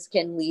things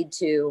can lead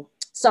to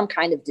some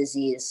kind of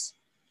disease.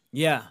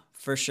 Yeah,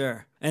 for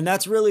sure. And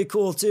that's really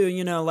cool too.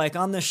 Like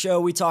on this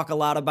show, we talk a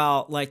lot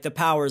about like the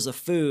powers of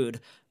food,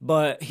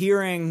 but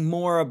hearing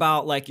more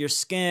about like your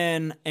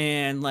skin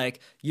and like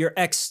your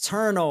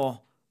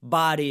external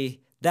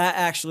body, that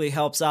actually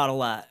helps out a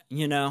lot.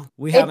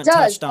 We haven't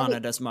touched on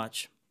it as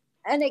much.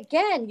 And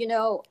again,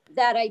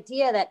 that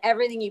idea that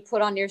everything you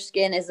put on your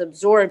skin is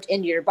absorbed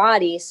into your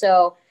body.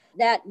 So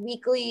that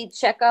weekly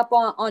checkup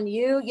on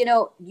you,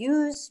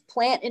 use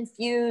plant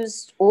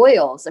infused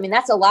oils. I mean,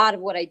 that's a lot of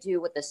what I do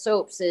with the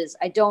soaps is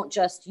I don't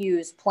just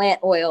use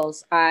plant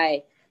oils.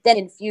 I then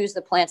infuse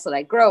the plants that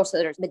I grow so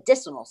there's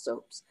medicinal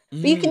soaps.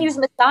 But you can use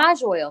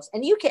massage oils,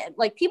 and you can,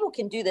 like, people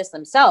can do this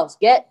themselves.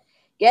 Get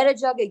a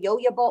jug of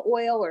jojoba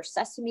oil or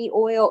sesame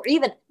oil, or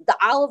even the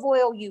olive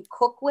oil you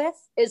cook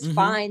with is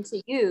fine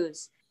to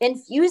use.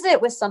 Infuse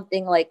it with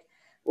something like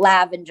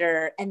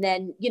lavender, and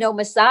then,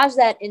 massage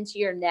that into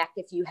your neck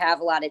if you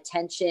have a lot of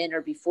tension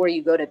or before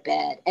you go to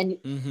bed. And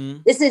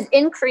this is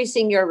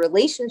increasing your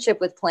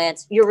relationship with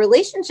plants. Your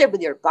relationship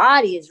with your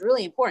body is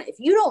really important. If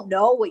you don't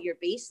know what your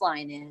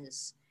baseline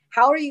is,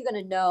 how are you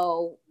going to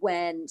know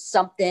when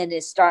something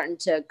is starting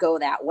to go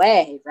that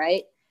way,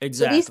 right?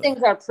 Exactly. So these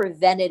things are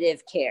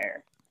preventative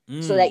care.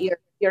 So that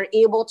you're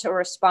able to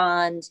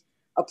respond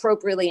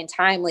appropriately and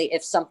timely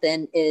if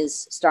something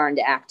is starting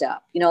to act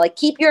up. Like,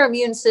 keep your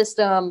immune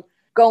system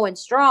going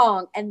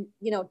strong, and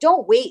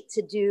don't wait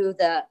to do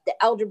the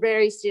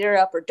elderberry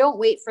syrup, or don't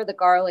wait for the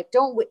garlic.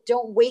 Don't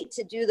wait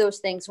to do those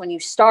things when you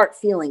start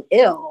feeling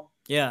ill.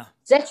 Yeah.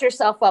 Set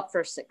yourself up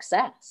for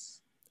success.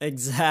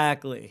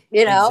 Exactly.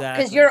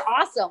 Because you're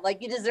awesome.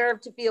 Like, you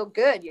deserve to feel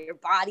good. Your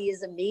body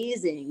is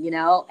amazing,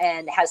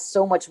 and has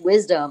so much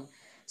wisdom.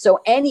 So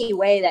any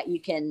way that you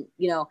can,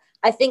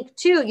 I think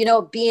too,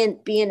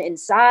 being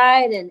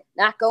inside and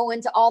not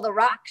going to all the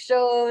rock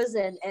shows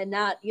and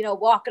not,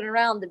 walking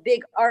around the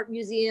big art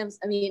museums.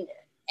 I mean,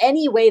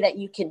 any way that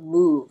you can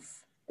move,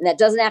 and that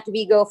doesn't have to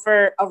be go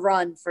for a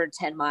run for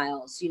 10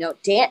 miles,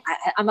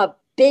 I'm a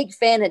big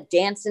fan of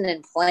dancing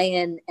and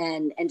playing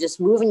and just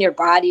moving your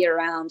body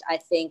around. I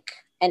think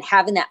and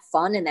having that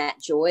fun and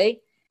that joy,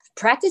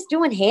 practice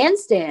doing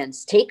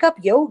handstands, take up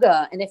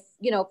yoga. And if,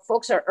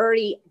 folks are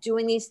already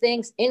doing these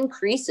things,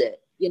 increase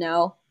it,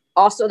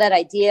 also that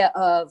idea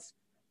of,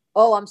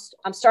 oh,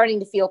 I'm starting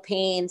to feel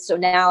pain, so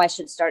now I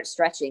should start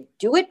stretching.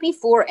 Do it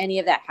before any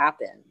of that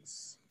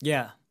happens.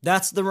 Yeah,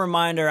 that's the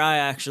reminder I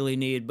actually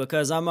need,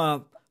 because I'm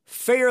a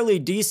fairly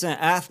decent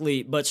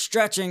athlete, but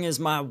stretching is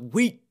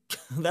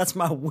that's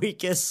my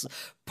weakest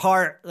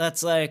part.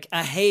 That's like,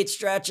 I hate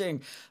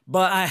stretching,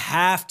 but I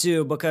have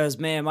to, because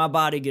man, my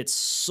body gets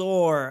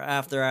sore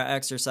after I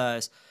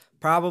exercise,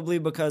 probably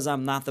because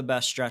I'm not the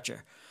best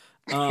stretcher.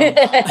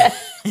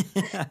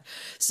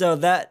 So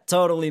that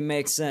totally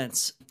makes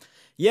sense.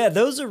 Yeah,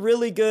 those are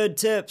really good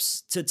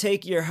tips to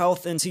take your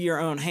health into your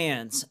own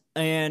hands.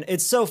 And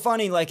it's so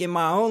funny, like in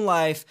my own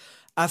life,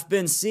 I've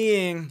been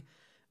seeing,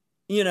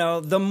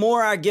 the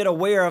more I get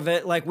aware of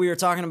it, like we were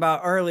talking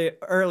about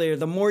earlier,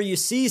 the more you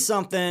see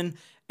something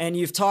and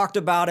you've talked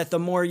about it, the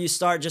more you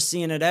start just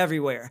seeing it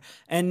everywhere.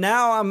 And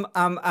now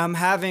I'm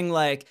having,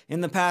 like, in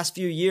the past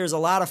few years, a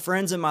lot of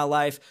friends in my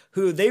life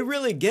who they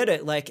really get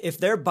it. Like if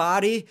their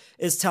body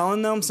is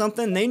telling them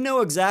something, they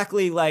know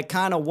exactly like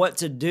kind of what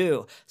to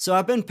do. So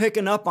I've been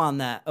picking up on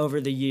that over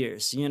the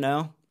years,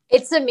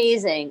 It's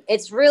amazing.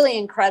 It's really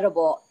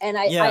incredible. And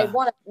I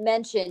want to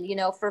mention,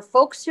 for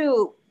folks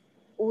who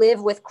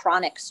live with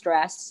chronic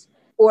stress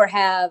or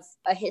have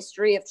a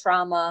history of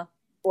trauma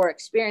or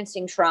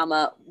experiencing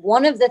trauma,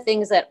 one of the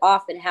things that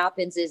often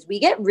happens is we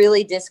get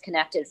really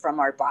disconnected from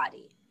our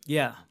body.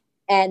 Yeah.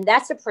 And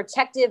that's a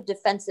protective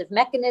defensive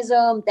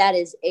mechanism. That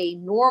is a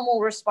normal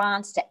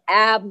response to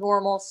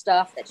abnormal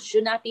stuff that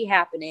should not be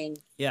happening.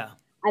 Yeah.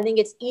 I think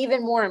it's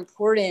even more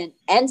important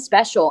and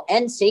special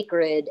and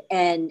sacred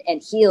and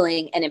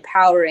healing and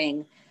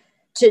empowering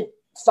to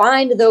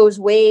find those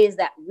ways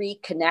that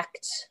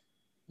reconnect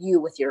you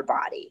with your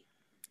body.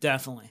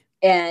 Definitely.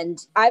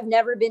 And I've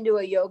never been to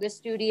a yoga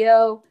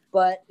studio,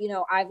 but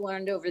I've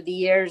learned over the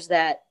years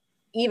that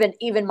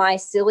even my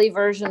silly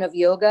version of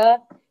yoga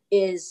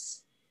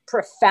is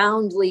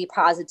profoundly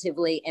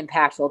positively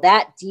impactful.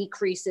 That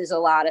decreases a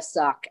lot of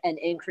suck and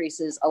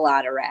increases a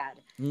lot of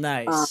rad.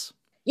 Nice.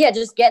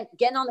 Just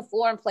getting on the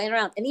floor and playing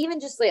around, and even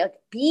just like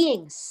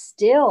being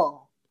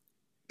still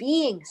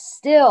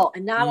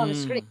and not on the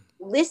screen,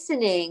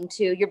 listening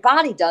to your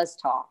body does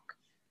talk.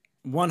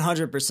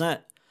 100%.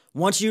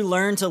 Once you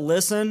learn to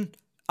listen,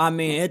 I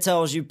mean, it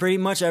tells you pretty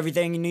much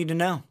everything you need to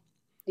know.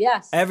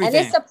 Yes. Everything.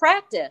 And it's a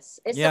practice.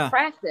 A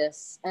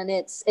practice. And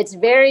it's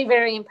very,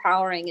 very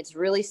empowering. It's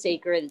really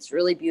sacred. It's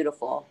really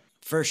beautiful.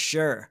 For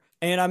sure.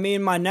 And I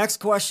mean, my next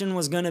question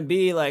was going to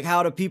be like,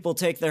 how do people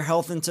take their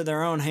health into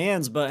their own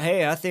hands? But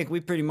hey, I think we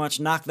pretty much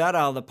knocked that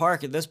out of the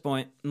park at this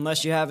point,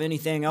 unless you have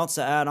anything else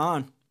to add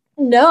on.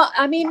 No,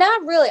 I mean,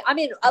 not really. I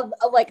mean,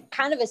 like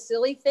kind of a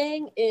silly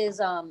thing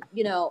is,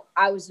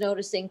 I was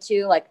noticing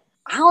too, like,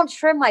 I don't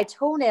trim my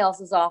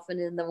toenails as often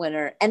in the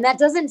winter. And that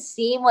doesn't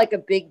seem like a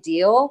big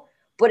deal.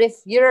 But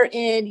if you're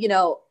in,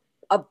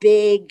 a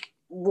big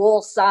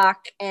wool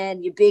sock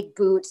and your big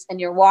boots and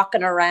you're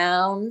walking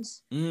around,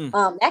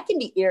 that can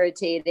be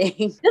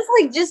irritating.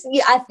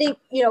 I think,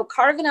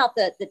 carving out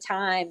the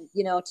time,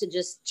 to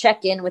just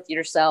check in with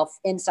yourself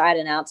inside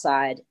and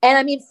outside. And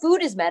I mean,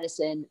 food is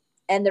medicine.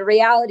 And the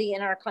reality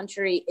in our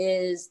country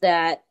is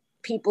that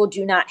people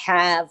do not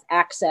have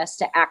access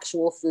to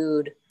actual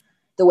food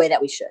the way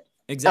that we should.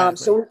 Exactly.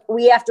 So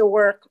we have to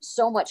work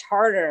so much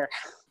harder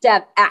to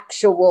have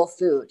actual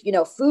food.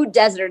 Food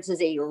deserts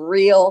is a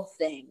real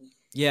thing.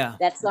 Yeah.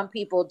 That some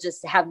people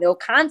just have no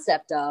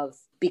concept of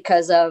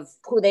because of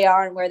who they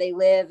are and where they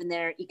live and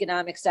their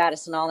economic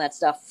status and all that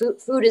stuff.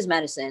 Food is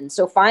medicine.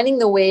 So finding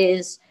the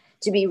ways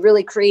to be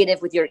really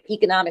creative with your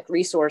economic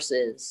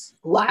resources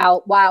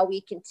while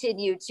we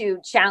continue to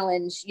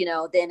challenge,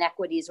 the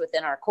inequities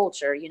within our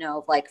culture,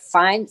 like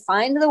find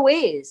the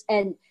ways.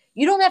 And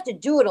you don't have to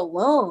do it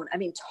alone. I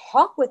mean,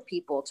 talk with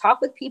people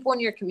in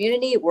your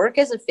community, work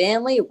as a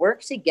family,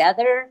 work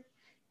together,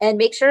 and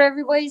make sure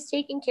everybody's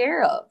taken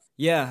care of.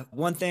 Yeah.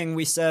 One thing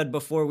we said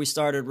before we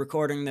started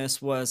recording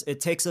this was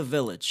it takes a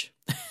village,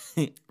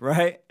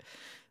 right?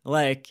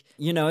 Like,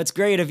 it's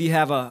great if you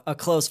have a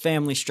close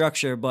family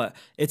structure, but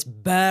it's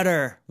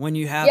better when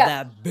you have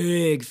that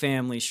big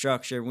family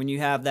structure, when you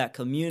have that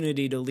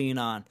community to lean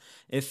on.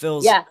 It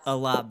feels a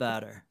lot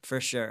better,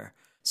 for sure.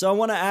 So I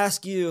want to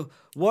ask you,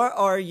 what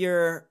are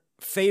your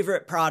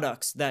favorite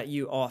products that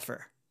you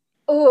offer?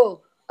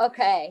 Oh,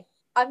 okay.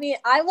 I mean,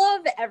 I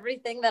love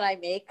everything that I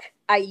make.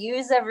 I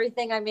use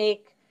everything I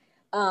make.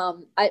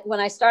 When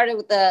I started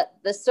with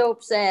the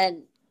soaps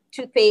and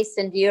toothpaste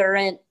and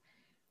deodorant,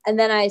 and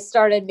then I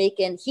started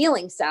making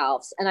healing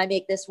salves, and I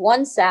make this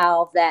one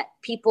salve that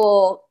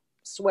people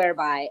swear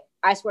by.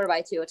 I swear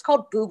by too. It's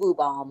called Boo Boo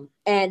Balm.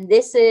 And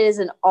this is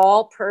an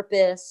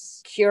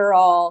all-purpose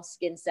cure-all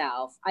skin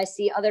salve. I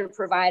see other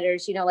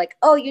providers, like,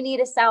 oh, you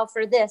need a salve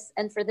for this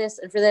and for this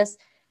and for this.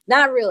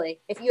 Not really.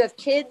 If you have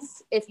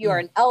kids, if you are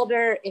an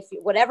elder,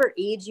 whatever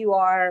age you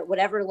are,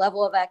 whatever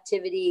level of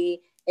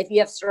activity, if you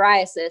have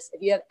psoriasis,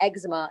 if you have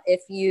eczema,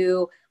 if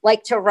you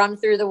like to run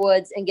through the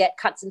woods and get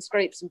cuts and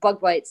scrapes and bug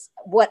bites,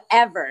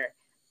 whatever,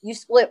 you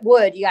split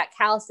wood, you got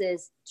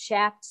calluses,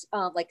 chapped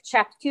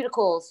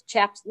cuticles,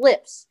 chapped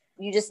lips.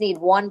 You just need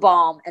one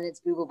balm, and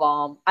it's Boo Boo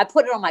Balm. I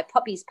put it on my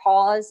puppy's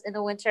paws in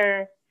the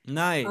winter.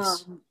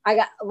 Nice. I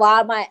got a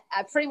lot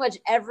of pretty much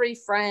every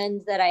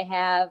friend that I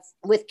have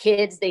with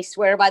kids, they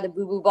swear by the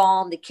Boo Boo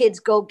Balm. The kids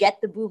go get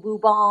the Boo Boo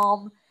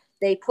Balm.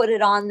 They put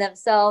it on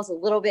themselves. A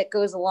little bit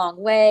goes a long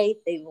way.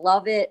 They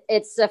love it.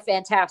 It's a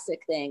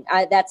fantastic thing.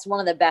 That's one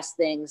of the best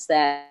things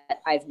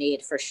that I've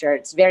made for sure.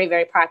 It's very,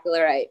 very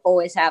popular. I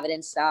always have it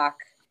in stock.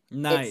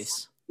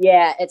 Nice.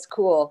 It's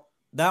cool.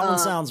 That one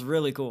sounds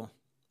really cool.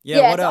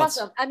 Yeah, what it's else?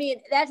 Awesome. I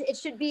mean, it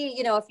should be,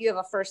 if you have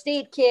a first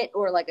aid kit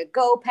or like a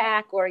go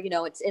pack, or,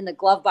 it's in the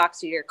glove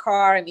box of your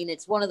car. I mean,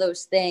 it's one of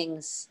those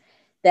things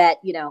that,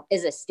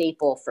 is a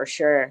staple for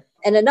sure.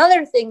 And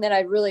another thing that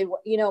I really,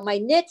 my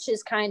niche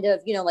is kind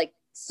of, like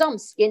some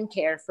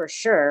skincare for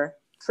sure,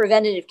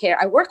 preventative care.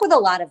 I work with a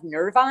lot of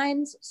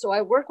nervines. So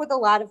I work with a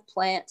lot of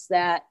plants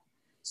that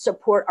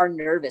support our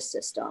nervous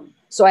system.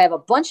 So I have a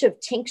bunch of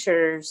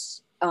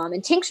tinctures.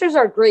 And tinctures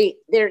are great.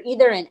 They're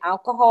either in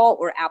alcohol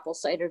or apple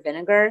cider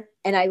vinegar.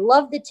 And I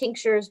love the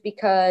tinctures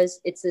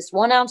because it's this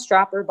 1 ounce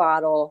dropper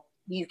bottle.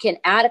 You can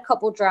add a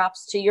couple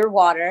drops to your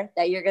water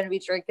that you're going to be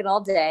drinking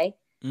all day.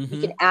 Mm-hmm.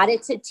 You can add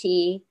it to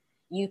tea.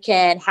 You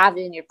can have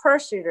it in your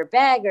purse or your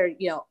bag, or,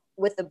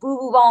 with the Boo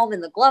Boo Balm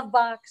in the glove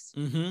box.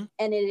 Mm-hmm.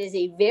 And it is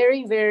a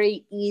very,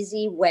 very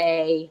easy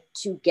way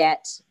to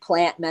get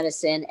plant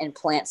medicine and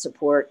plant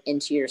support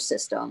into your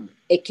system.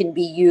 It can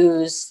be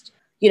used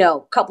a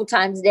couple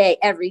times a day,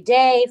 every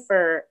day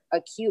for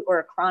acute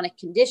or chronic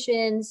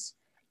conditions.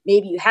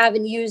 Maybe you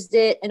haven't used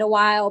it in a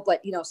while,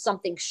 but,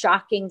 something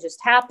shocking just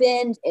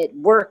happened. It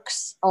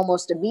works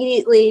almost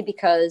immediately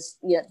because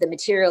the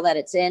material that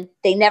it's in,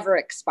 they never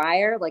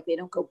expire, like they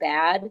don't go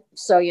bad.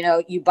 So,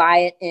 you buy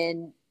it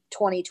in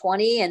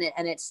 2020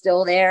 and it's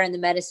still there in the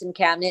medicine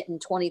cabinet in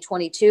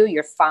 2022,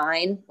 you're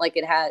fine. Like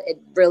it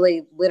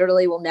really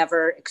literally will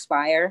never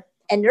expire.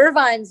 And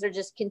nervines are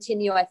just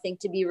continue, I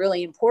think, to be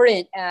really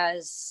important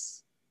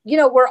as,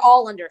 we're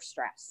all under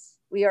stress.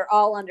 We are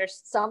all under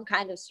some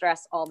kind of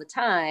stress all the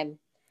time.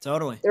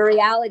 Totally. The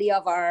reality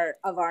of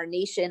our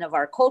nation, of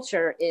our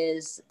culture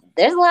is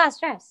there's a lot of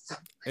stress.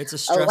 It's a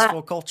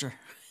stressful culture.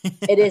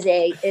 It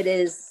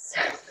is.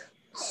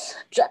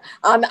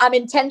 I'm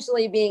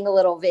intentionally being a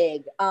little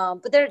vague.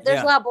 But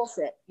there's a lot of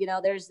bullshit.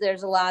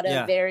 There's a lot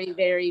of very,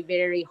 very,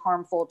 very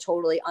harmful,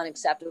 totally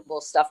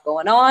unacceptable stuff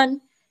going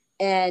on.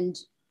 And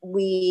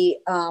we,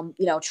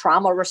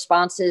 trauma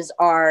responses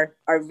are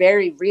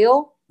very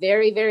real,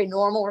 very, very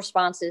normal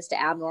responses to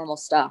abnormal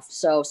stuff.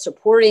 So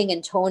supporting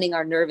and toning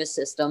our nervous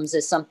systems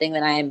is something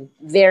that I'm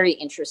very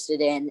interested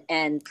in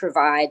and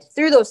provide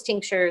through those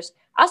tinctures.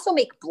 I also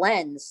make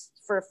blends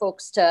for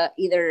folks to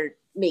either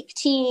make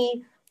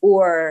tea,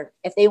 or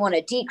if they want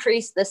to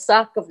decrease the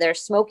suck of their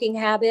smoking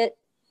habit,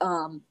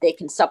 they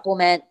can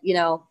supplement,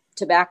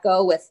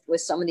 tobacco with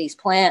some of these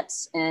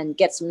plants and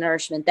get some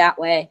nourishment that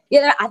way.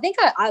 Yeah, I think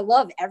I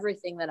love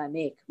everything that I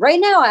make. Right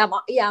now,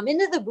 I'm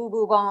into the Boo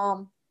Boo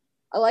Balm.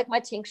 I like my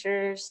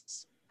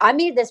tinctures. I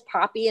made this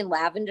poppy and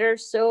lavender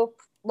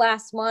soap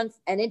last month,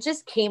 and it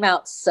just came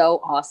out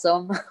so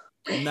awesome.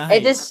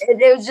 Nice.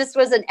 It just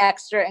was an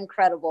extra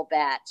incredible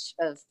batch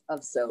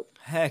of soap.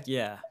 Heck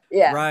yeah.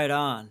 Yeah. Right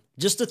on.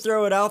 Just to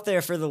throw it out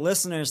there for the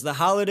listeners, the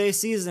holiday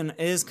season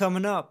is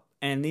coming up,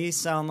 and these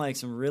sound like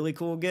some really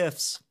cool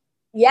gifts.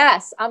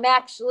 Yes, I'm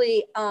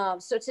actually,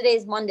 so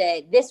today's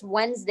Monday. This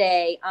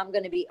Wednesday, I'm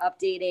going to be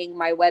updating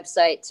my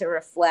website to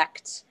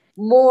reflect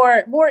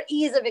more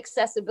ease of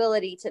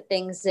accessibility to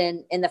things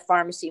in the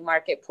pharmacy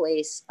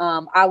marketplace.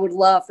 I would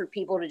love for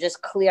people to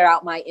just clear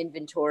out my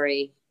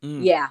inventory.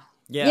 Yeah.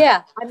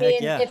 I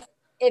mean,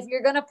 if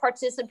you're going to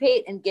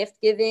participate in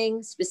gift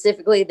giving,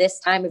 specifically this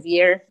time of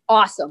year,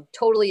 awesome.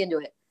 Totally into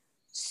it.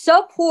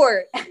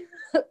 Support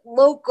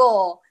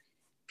local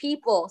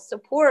people,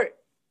 support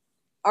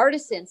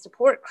artisans,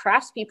 support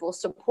craftspeople,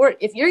 support.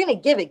 If you're going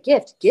to give a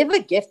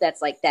gift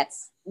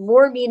that's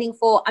more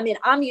meaningful. I mean,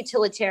 I'm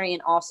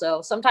utilitarian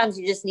also. Sometimes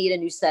you just need a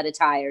new set of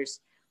tires,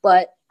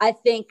 but I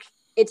think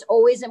it's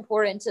always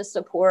important to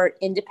support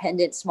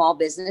independent small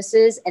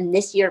businesses. And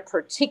this year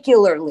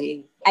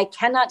particularly, I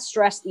cannot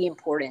stress the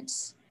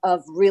importance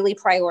of really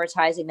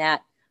prioritizing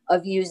that,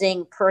 of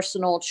using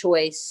personal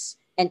choice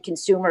and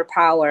consumer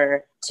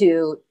power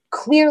to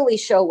clearly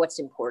show what's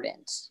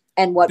important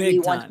and what we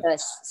want to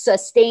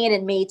sustain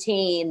and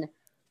maintain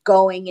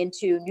going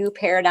into new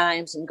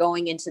paradigms and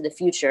going into the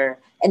future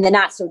and the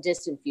not so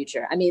distant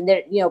future. I mean,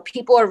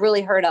 people are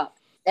really hurt up.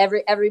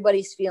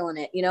 Everybody's feeling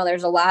it.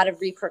 There's a lot of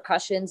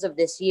repercussions of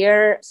this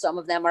year. Some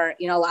of them are,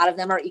 a lot of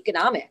them are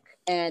economic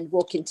and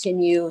will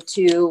continue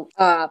to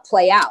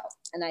play out.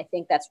 And I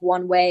think that's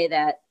one way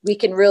that we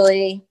can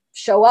really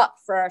show up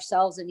for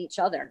ourselves and each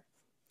other.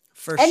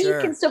 And you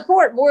can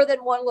support more than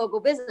one local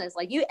business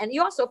and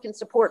you also can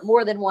support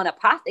more than one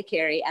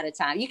apothecary at a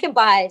time. You can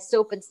buy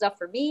soap and stuff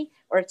for me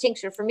or a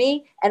tincture for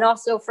me and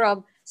also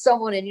from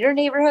someone in your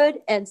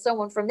neighborhood and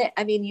someone from there.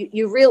 I mean,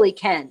 you really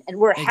can. And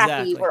we're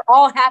happy. We're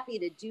all happy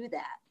to do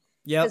that.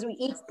 Yeah. Because we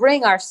each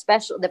bring our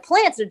special, the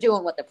plants are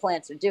doing what the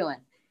plants are doing.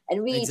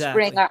 And we each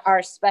bring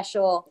our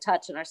special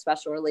touch and our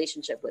special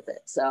relationship with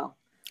it. So.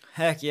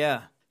 Heck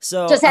yeah.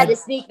 So just had to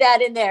sneak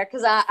that in there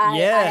because I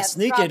have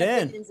sneak strong it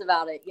in opinions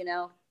about it, you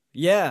know?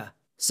 Yeah.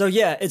 So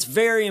yeah, it's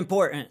very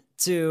important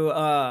to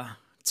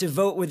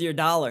vote with your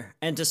dollar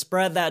and to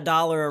spread that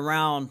dollar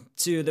around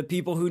to the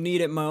people who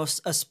need it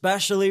most,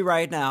 especially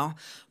right now,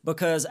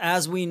 because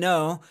as we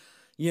know,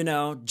 you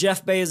know,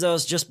 Jeff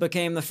Bezos just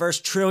became the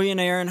first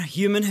trillionaire in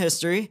human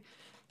history,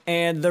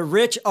 and the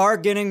rich are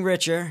getting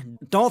richer.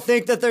 Don't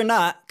think that they're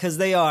not, because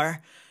they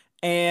are.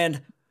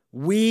 And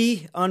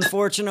we,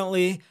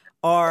 unfortunately,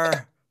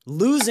 are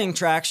losing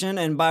traction.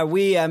 And by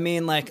we, I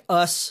mean like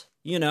us,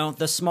 you know,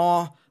 the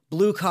small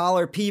blue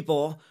collar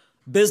people.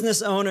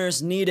 Business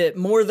owners need it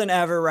more than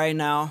ever right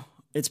now.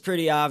 It's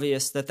pretty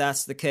obvious that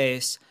that's the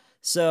case.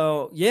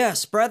 So yeah,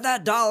 spread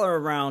that dollar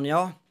around,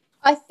 y'all.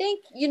 I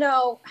think, you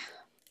know,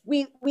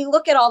 we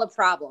look at all the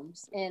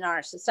problems in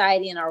our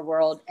society and our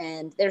world,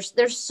 and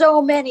there's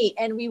so many,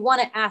 and we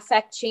want to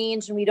affect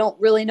change, and we don't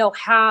really know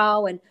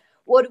how, and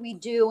what do we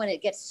do? And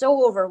it gets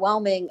so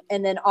overwhelming.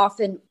 And then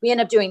often we end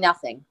up doing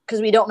nothing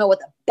because we don't know what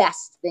the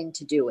best thing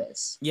to do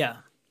is. Yeah.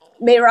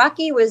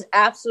 Meraki was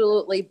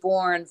absolutely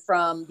born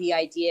from the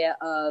idea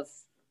of,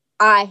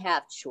 I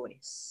have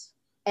choice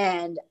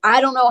and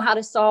I don't know how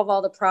to solve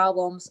all the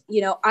problems.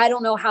 You know, I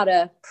don't know how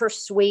to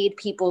persuade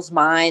people's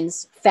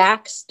minds.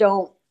 Facts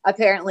don't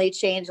apparently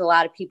change a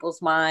lot of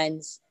people's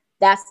minds.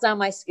 That's not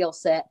my skill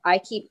set. I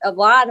keep a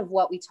lot of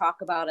what we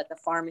talk about at the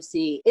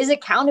pharmacy is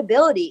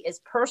accountability, is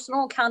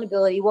personal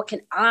accountability. What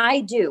can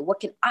I do? What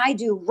can I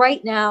do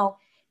right now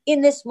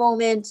in this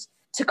moment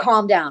to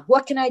calm down?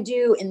 What can I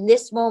do in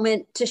this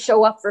moment to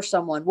show up for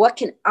someone? What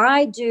can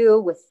I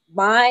do with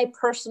my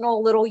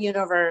personal little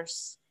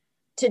universe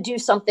to do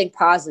something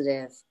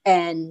positive?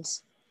 And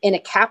in a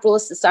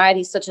capitalist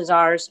society such as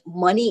ours,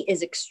 money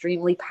is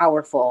extremely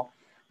powerful.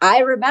 I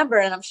remember,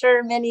 and I'm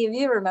sure many of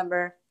you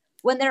remember,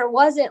 when there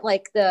wasn't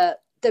like the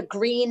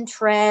green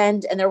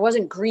trend and there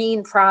wasn't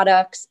green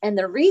products. And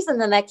the reason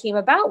that came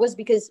about was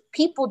because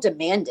people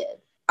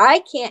demanded. I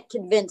can't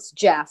convince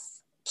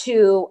Jeff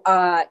to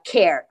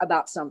care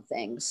about some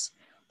things,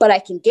 but I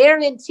can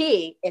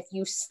guarantee if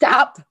you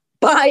stop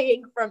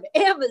buying from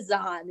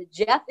Amazon,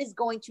 Jeff is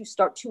going to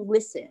start to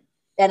listen.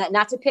 And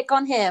not to pick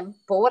on him,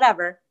 but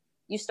whatever,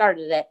 you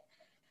started it.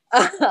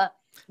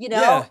 You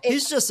know, yeah,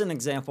 he's just an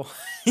example.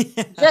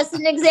 Just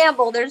an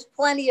example. There's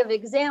plenty of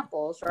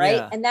examples, right?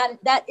 Yeah. And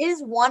that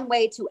is one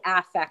way to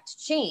affect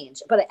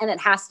change, and it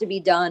has to be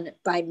done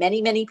by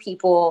many, many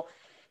people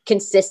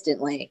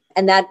consistently.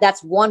 And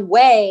that's one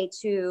way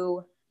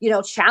to, you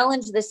know,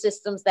 challenge the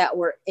systems that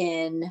we're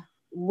in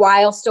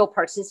while still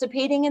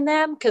participating in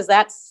them, because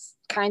that's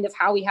kind of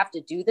how we have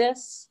to do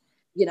this.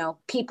 You know,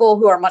 people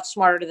who are much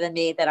smarter than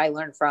me that I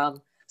learned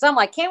from. So I'm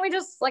like, can't we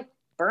just like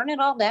burn it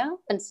all down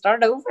and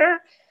start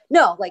over?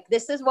 No, like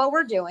this is what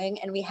we're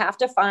doing, and we have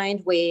to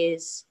find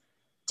ways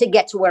to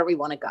get to where we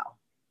want to go.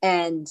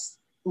 And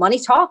money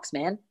talks,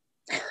 man.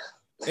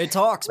 It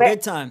talks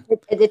big time.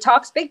 It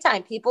talks big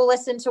time. People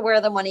listen to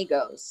where the money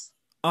goes.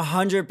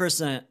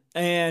 100%.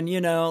 And, you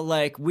know,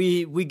 like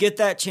we get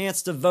that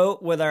chance to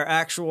vote with our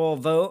actual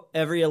vote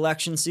every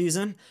election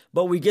season,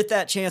 but we get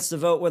that chance to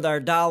vote with our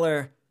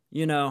dollar,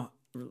 you know,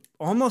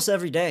 almost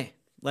every day.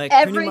 Like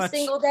every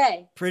single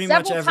day. Pretty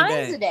much every day. Several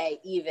times a day,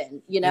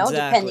 even, you know,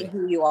 exactly.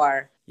 Depending who you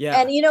are. Yeah.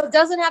 And, you know, it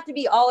doesn't have to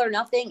be all or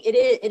nothing. It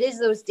is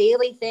those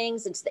daily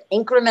things. It's the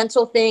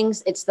incremental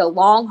things. It's the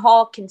long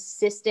haul,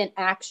 consistent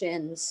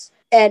actions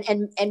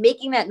and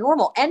making that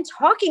normal and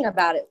talking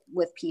about it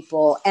with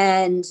people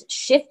and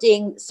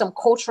shifting some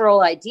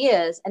cultural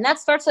ideas. And that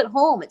starts at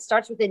home. It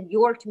starts within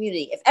your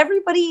community. If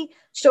everybody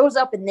shows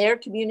up in their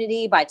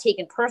community by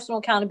taking personal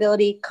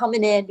accountability,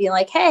 coming in, being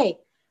like, hey,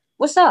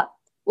 what's up?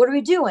 What are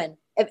we doing?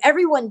 If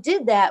everyone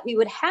did that, we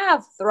would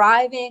have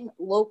thriving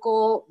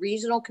local,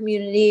 regional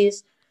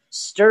communities,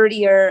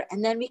 sturdier,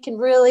 and then we can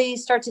really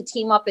start to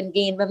team up and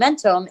gain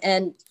momentum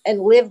and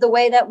live the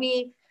way that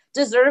we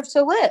deserve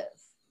to live.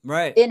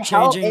 Right.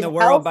 Changing the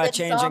world by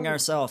changing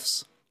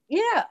ourselves.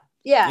 Yeah.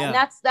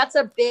 And that's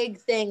a big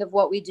thing of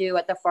what we do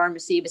at the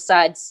pharmacy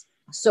besides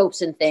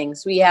soaps and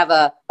things. We have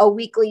a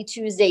weekly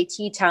Tuesday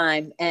tea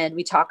time, and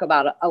we talk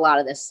about a lot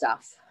of this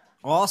stuff.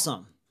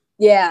 Awesome.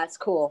 Yeah, it's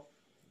cool.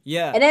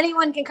 Yeah. And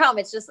anyone can come.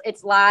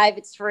 It's live.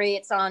 It's free.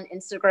 It's on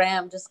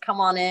Instagram. Just come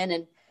on in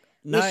and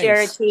we share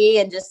a tea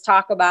and just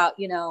talk about,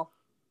 you know,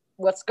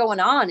 what's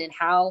going on and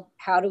how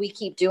do we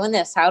keep doing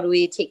this? How do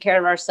we take care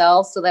of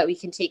ourselves so that we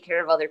can take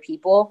care of other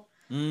people?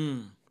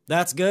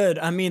 That's good.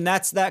 I mean,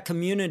 that's that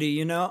community,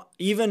 you know,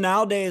 even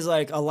nowadays,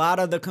 like a lot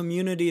of the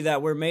community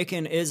that we're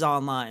making is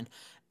online.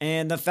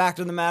 And the fact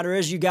of the matter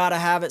is you got to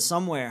have it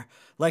somewhere.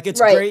 Like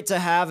it's great to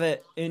have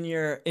it in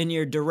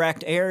your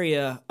direct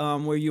area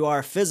where you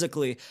are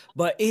physically,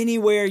 but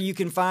anywhere you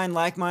can find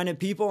like-minded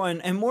people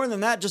and more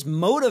than that, just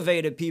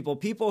motivated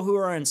people who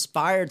are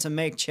inspired to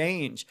make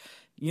change.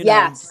 You know,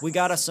 Yes. we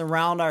got to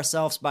surround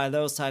ourselves by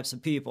those types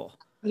of people.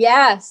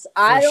 Yes.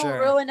 I don't sure.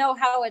 really know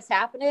how it's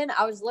happening.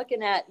 I was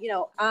looking at,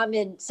 I'm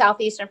in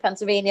southeastern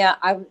Pennsylvania.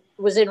 I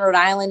was in Rhode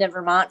Island and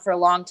Vermont for a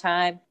long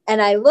time.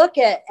 And I look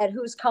at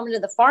who's coming to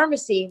the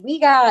pharmacy. We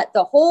got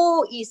the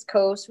whole East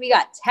Coast. We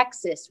got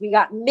Texas. We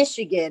got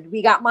Michigan.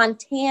 We got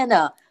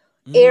Montana,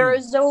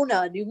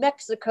 Arizona, New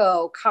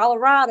Mexico,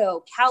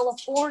 Colorado,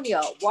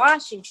 California,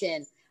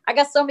 Washington. I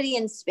got somebody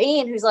in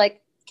Spain who's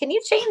like, can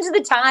you change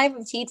the time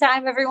of tea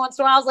time every once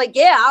in a while? I was like,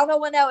 yeah, I don't know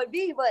when that would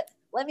be, but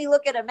let me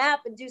look at a map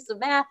and do some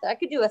math. I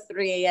could do a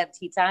 3 a.m.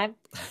 tea time.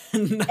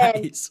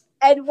 Nice.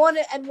 And one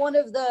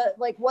of the,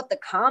 like, what the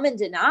common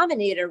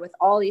denominator with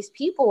all these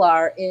people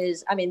are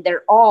is, I mean,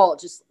 they're all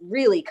just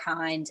really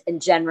kind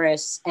and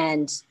generous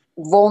and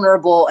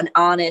vulnerable and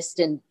honest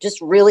and just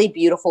really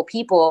beautiful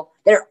people.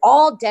 They're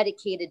all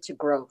dedicated to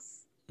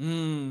growth.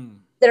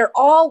 They're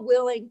all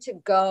willing to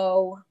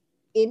go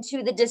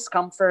into the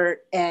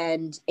discomfort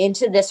and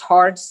into this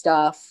hard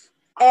stuff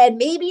and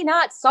maybe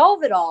not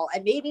solve it all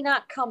and maybe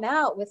not come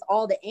out with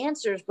all the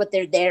answers, but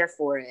they're there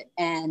for it.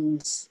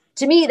 And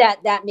to me,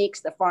 that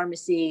makes the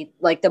pharmacy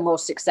like the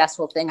most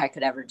successful thing I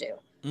could ever do,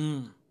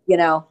 and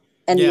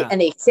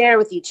they share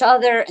with each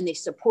other and they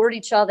support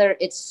each other.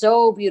 It's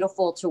so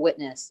beautiful to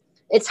witness.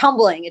 It's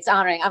humbling. It's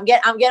honoring. I'm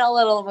getting a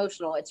little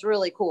emotional. It's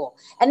really cool.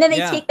 And then they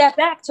take that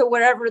back to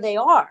wherever they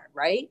are.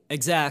 Right.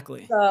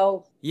 Exactly.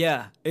 So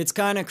yeah, it's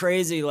kind of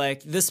crazy.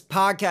 Like this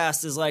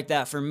podcast is like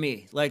that for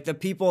me. Like the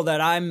people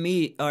that I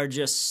meet are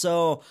just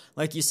so,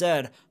 like you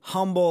said,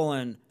 humble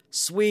and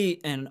sweet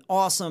and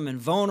awesome and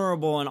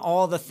vulnerable and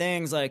all the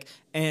things like,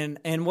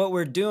 and what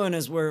we're doing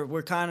is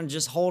we're kind of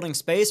just holding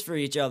space for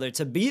each other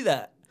to be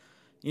that,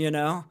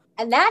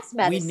 and that's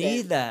medicine. We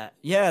need that.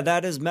 Yeah,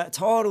 that is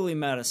totally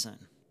medicine.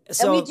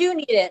 So, and we do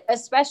need it,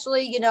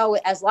 especially,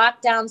 as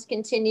lockdowns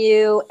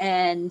continue.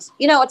 And,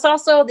 it's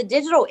also the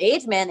digital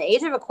age, man. The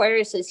age of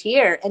Aquarius is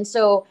here. And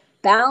so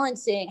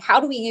balancing, how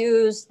do we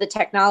use the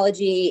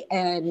technology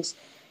and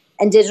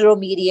digital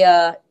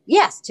media,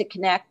 yes, to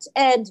connect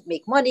and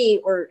make money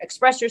or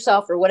express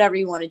yourself or whatever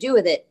you want to do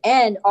with it.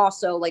 And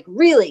also like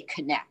really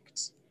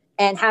connect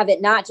and have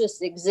it not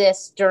just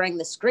exist during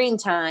the screen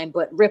time,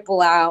 but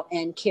ripple out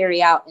and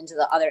carry out into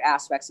the other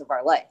aspects of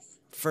our life.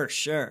 For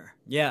sure.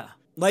 Yeah.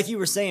 Like you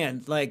were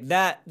saying, like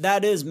that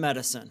is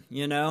medicine,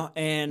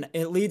 and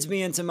it leads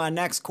me into my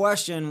next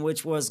question,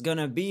 which was going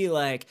to be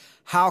like,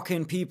 how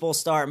can people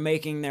start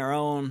making their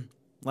own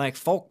like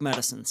folk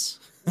medicines?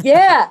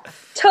 Yeah,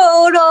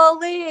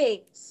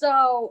 totally.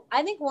 So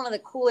I think one of the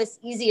coolest,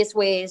 easiest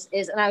ways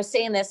is, and I was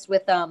saying this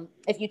with,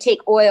 if you take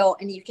oil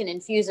and you can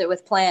infuse it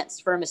with plants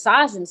for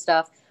massage and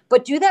stuff,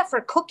 but do that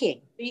for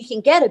cooking. You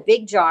can get a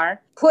big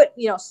jar,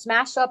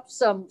 smash up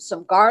some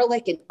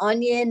garlic and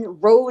onion,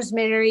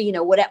 rosemary,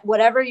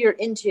 whatever you're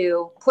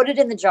into, put it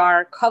in the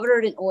jar, cover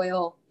it in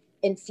oil,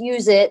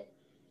 infuse it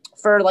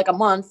for like a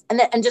month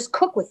and just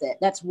cook with it.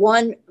 That's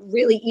one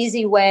really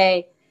easy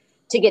way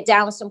to get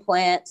down with some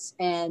plants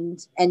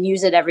and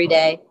use it every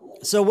day.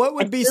 So what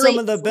would be some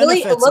of the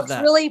benefits it looks of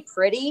that? Really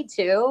pretty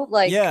too.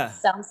 Like,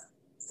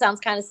 sounds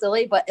kind of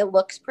silly, but it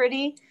looks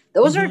pretty.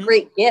 Those are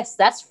great gifts.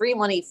 That's free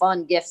money,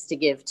 fun gifts to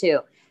give too.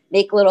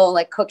 Make little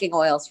like cooking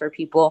oils for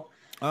people.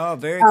 Oh,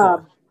 very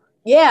cool.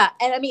 Yeah.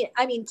 And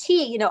I mean,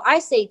 tea, I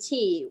say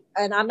tea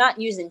and I'm not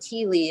using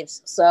tea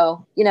leaves.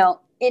 So,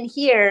 in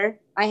here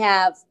I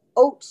have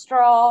oat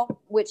straw,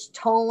 which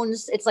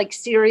tones, it's like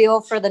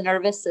cereal for the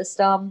nervous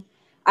system.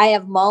 I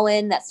have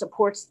mullein that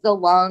supports the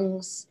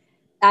lungs.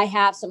 I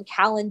have some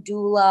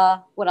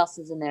calendula. What else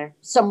is in there?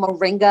 Some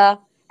moringa.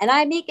 And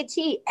I make a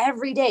tea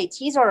every day.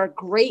 Teas are a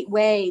great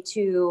way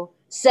to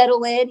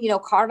settle in,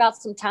 carve out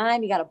some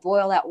time. You got to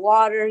boil that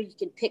water. You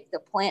can pick the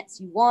plants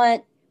you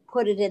want,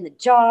 put it in the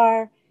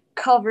jar,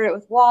 cover it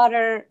with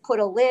water, put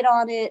a lid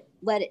on it,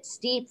 let it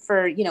steep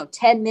for,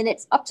 10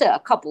 minutes up to a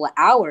couple of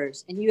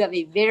hours. And you have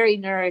a very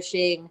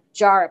nourishing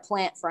jar of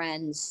plant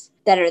friends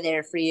that are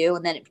there for you.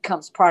 And then it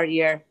becomes part of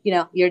your,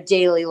 your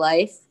daily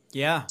life.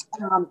 Yeah.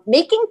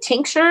 Making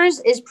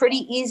tinctures is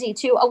pretty easy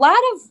too. A lot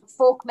of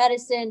folk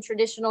medicine,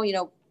 traditional,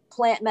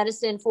 plant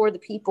medicine for the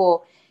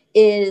people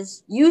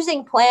is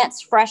using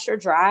plants fresh or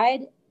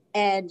dried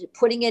and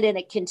putting it in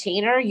a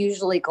container,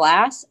 usually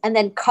glass, and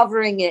then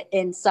covering it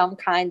in some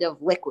kind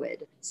of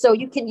liquid. So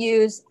you can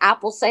use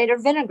apple cider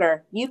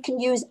vinegar. You can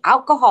use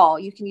alcohol.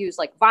 You can use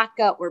like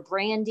vodka or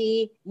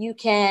brandy. You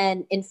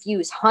can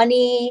infuse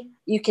honey.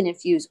 You can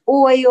infuse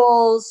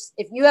oils.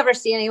 If you ever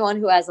see anyone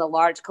who has a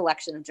large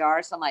collection of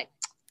jars, I'm like,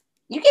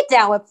 you get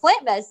down with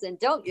plant medicine,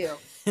 don't you?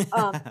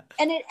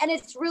 And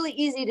it's really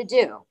easy to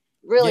do.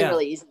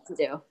 Really easy to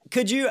do.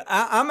 Could you,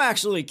 I'm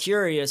actually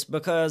curious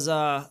because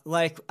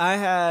like I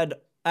had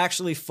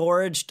actually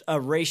foraged a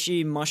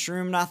reishi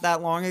mushroom not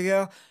that long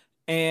ago.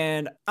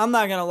 And I'm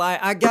not going to lie,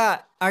 I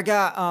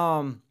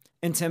got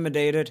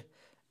intimidated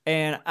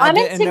and I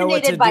didn't know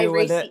what to do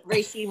with it. I'm intimidated by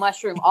reishi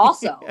mushroom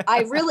also. I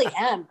really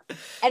am.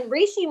 And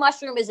reishi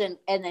mushroom is an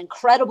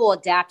incredible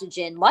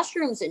adaptogen.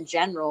 Mushrooms in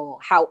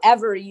general,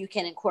 however you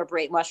can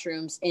incorporate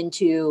mushrooms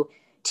into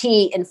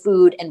tea and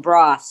food and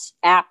broths.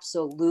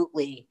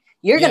 Absolutely.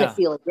 You're going to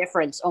feel a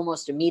difference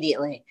almost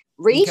immediately.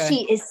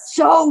 Reishi is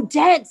so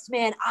dense,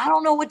 man. I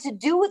don't know what to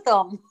do with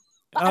them.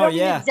 I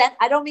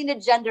don't mean to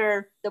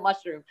gender the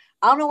mushroom.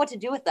 I don't know what to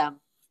do with them.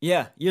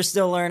 Yeah, you're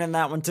still learning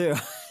that one too.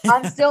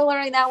 I'm still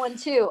learning that one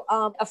too.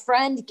 A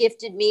friend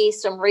gifted me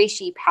some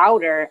reishi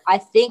powder. I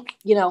think,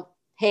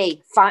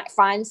 hey,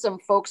 find some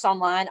folks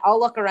online. I'll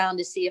look around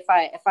to see if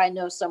I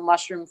know some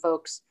mushroom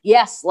folks.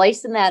 Yeah,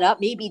 slicing that up,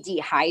 maybe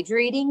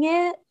dehydrating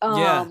it.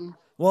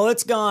 Well,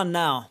 it's gone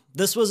now.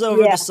 This was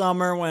over the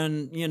summer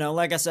when,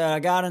 like I said, I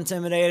got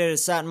intimidated. It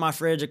sat in my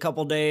fridge a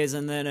couple days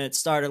and then it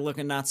started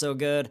looking not so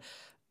good.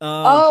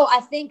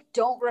 I think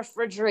don't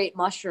refrigerate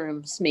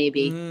mushrooms,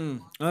 maybe.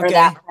 Or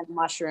that kind of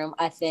mushroom,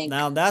 I think.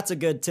 Now that's a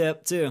good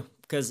tip too,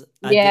 because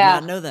I did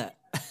not know that.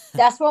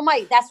 That's what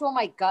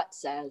my gut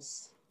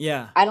says.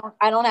 Yeah.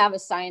 I don't have a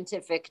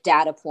scientific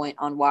data point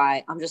on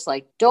why. I'm just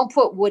like, don't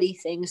put woody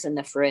things in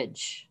the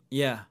fridge.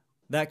 Yeah,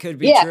 that could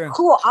be true. Yeah,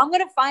 cool. I'm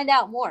going to find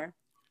out more.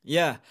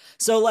 Yeah.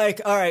 So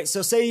all right.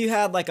 So say you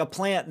had like a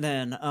plant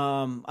then,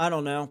 I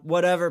don't know,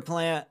 whatever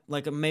plant,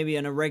 like maybe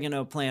an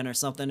oregano plant or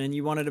something, and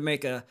you wanted to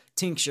make a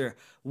tincture.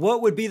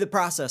 What would be the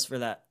process for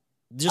that?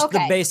 Just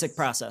the basic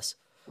process.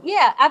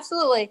 Yeah,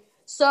 absolutely.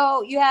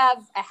 So you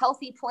have a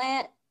healthy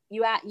plant.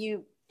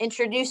 You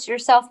introduce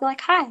yourself. You're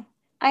like, hi,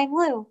 I'm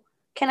Lou.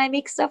 Can I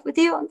make stuff with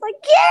you? I'm like,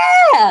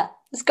 yeah,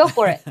 let's go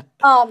for it.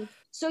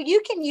 So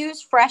you can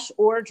use fresh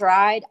or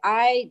dried.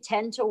 I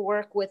tend to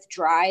work with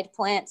dried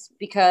plants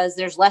because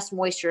there's less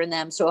moisture in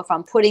them. So if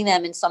I'm putting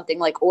them in something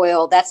like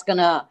oil, that's going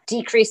to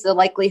decrease the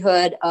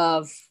likelihood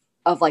of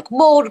like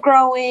mold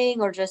growing,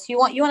 or just you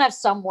want to have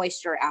some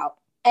moisture out.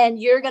 And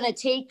you're going to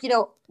take,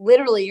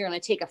 literally you're going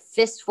to take a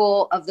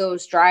fistful of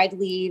those dried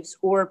leaves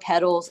or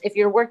petals. If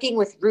you're working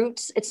with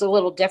roots, it's a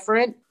little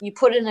different. You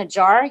put it in a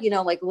jar,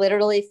 like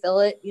literally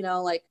fill it,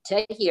 like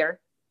to here.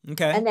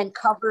 Okay. And then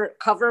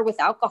cover with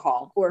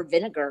alcohol or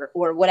vinegar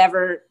or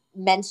whatever.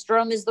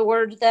 Menstruum is the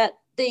word that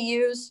they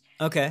use.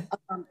 Okay.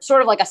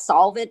 Sort of like a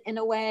solvent in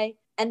a way.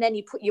 And then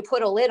you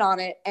put a lid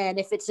on it. And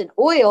if it's an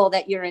oil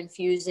that you're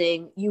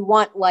infusing, you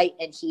want light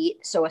and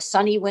heat. So a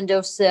sunny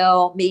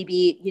windowsill,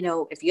 maybe,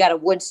 if you got a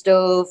wood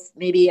stove,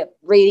 maybe a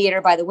radiator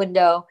by the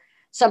window,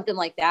 something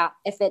like that.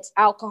 If it's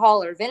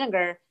alcohol or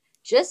vinegar,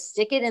 just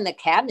stick it in the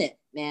cabinet,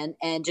 man.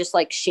 And just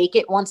like shake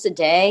it once a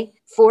day.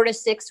 4 to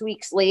 6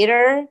 weeks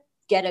later,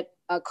 get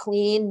a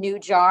clean new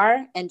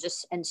jar and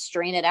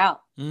strain it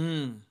out.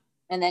 And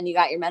then you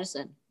got your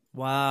medicine.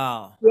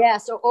 Wow. Yeah.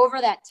 So over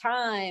that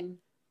time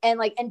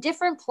and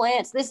different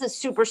plants, this is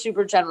super,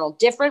 super general.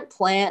 Different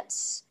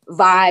plants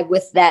vibe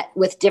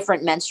with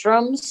different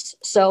menstruums.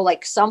 So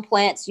like some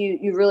plants,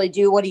 you really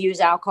do want to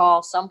use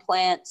alcohol. Some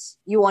plants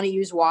you want to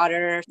use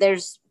water.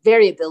 There's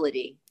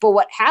variability, but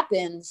what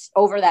happens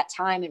over that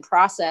time and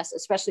process,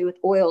 especially with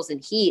oils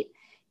and heat,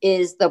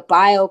 is the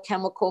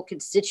biochemical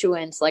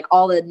constituents, like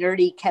all the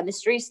nerdy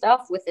chemistry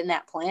stuff within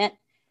that plant,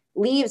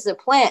 leaves the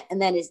plant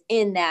and then is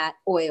in that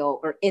oil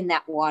or in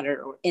that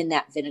water or in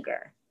that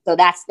vinegar. So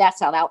that's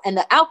how that, and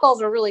the alcohols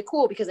are really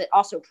cool because it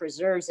also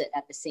preserves it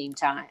at the same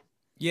time.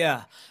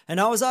 Yeah. And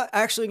I was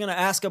actually going to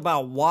ask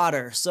about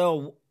water.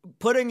 So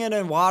putting it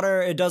in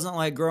water, it doesn't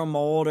like grow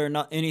mold or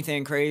not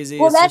anything crazy.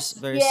 Well, it's that's,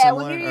 just very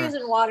similar, when you're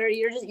using water,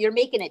 you're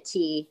making a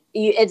tea.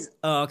 It's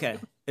okay.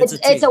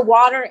 It's a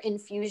water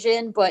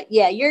infusion, but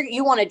yeah,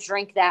 you want to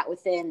drink that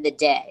within the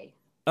day.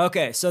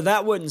 Okay, so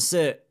that wouldn't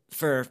sit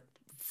for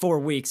 4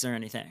 weeks or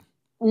anything.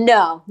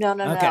 No.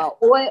 Okay.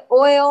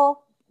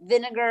 Oil,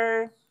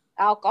 vinegar,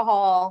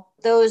 alcohol,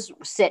 those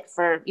sit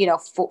for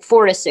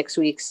 4 to 6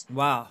 weeks.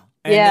 Wow.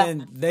 And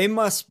then they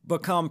must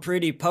become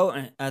pretty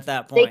potent at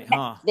that point,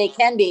 huh? They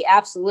can be,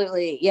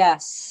 absolutely,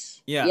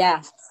 yes.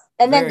 Yeah.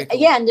 And Very then,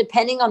 cool. and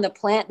depending on the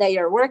plant that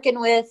you're working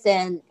with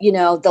and,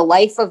 the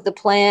life of the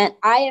plant,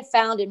 I have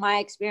found in my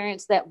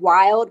experience that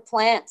wild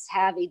plants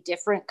have a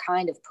different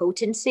kind of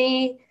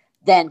potency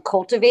than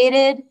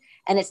cultivated.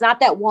 And it's not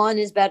that one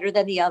is better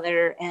than the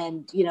other.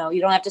 And, you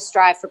don't have to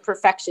strive for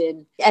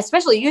perfection,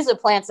 especially use the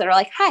plants that are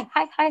like, hi.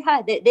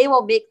 They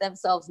will make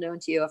themselves known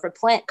to you. If a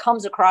plant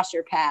comes across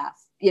your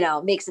path,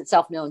 makes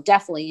itself known,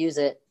 definitely use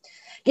it.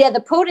 Yeah,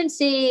 the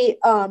potency,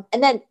 and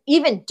then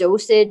even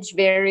dosage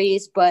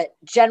varies, but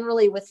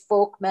generally with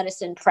folk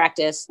medicine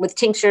practice, with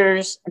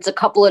tinctures, it's a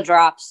couple of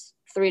drops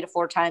 3 to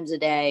 4 times a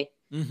day.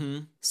 Mm-hmm.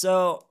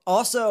 So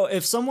also,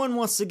 if someone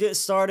wants to get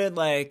started,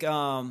 like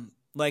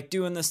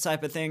doing this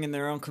type of thing in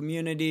their own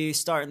community,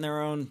 starting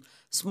their own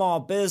small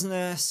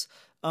business,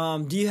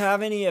 do you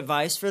have any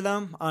advice for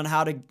them on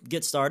how to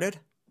get started?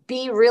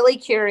 Be really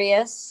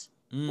curious,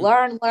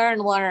 learn.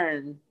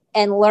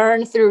 And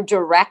learn through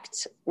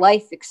direct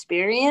life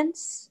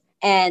experience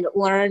and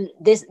learn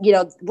this,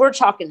 we're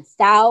talking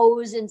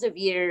thousands of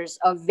years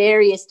of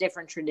various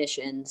different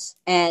traditions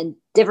and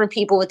different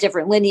people with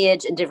different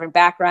lineage and different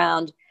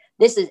background.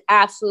 This is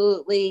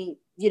absolutely,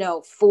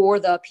 for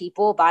the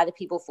people, by the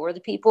people, for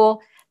the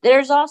people.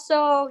 There's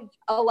also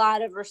a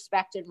lot of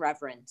respect and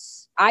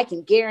reverence. I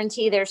can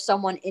guarantee there's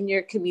someone in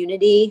your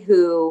community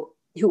who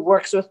who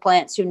works with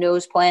plants, who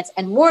knows plants,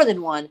 and more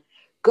than one.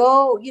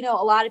 Go,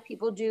 a lot of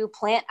people do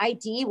plant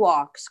ID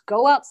walks.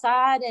 Go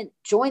outside and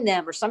join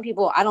them. Or some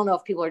people, I don't know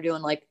if people are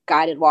doing like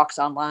guided walks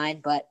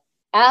online, but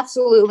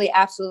absolutely,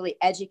 absolutely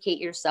educate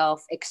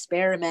yourself,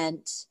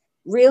 experiment,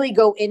 really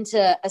go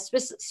into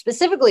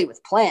specifically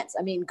with plants.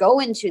 I mean, go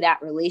into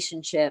that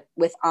relationship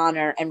with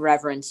honor and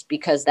reverence,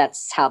 because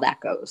that's how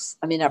that goes.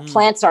 I mean, our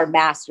plants are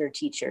master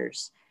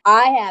teachers.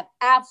 I have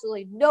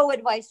absolutely no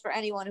advice for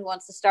anyone who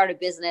wants to start a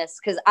business,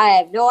 because I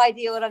have no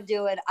idea what I'm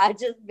doing. I've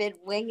just been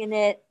winging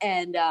it,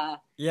 and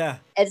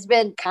it's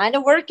been kind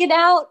of working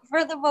out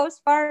for the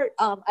most part.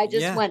 I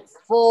just went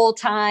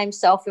full-time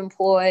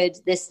self-employed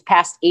this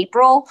past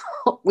April.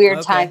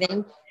 Weird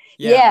timing.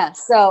 Yeah.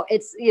 So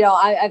it's,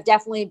 I've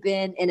definitely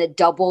been in a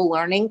double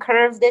learning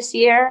curve this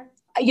year.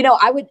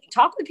 I would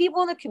talk with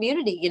people in the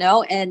community,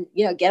 and,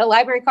 get a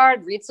library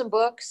card, read some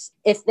books.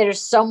 If there's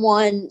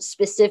someone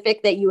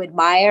specific that you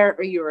admire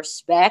or you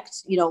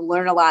respect,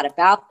 learn a lot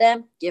about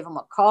them, give them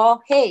a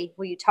call. Hey,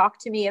 will you talk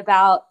to me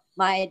about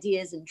my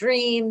ideas and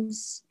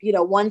dreams?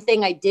 One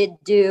thing I did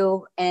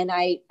do, and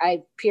I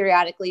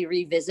periodically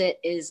revisit,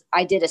 is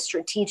I did a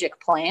strategic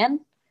plan.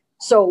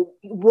 So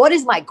what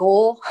is my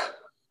goal?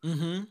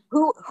 Mm-hmm.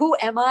 Who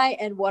am I,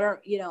 and what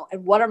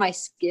are my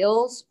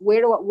skills?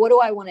 What do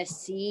I want to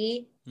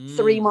see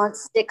 3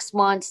 months, 6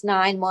 months,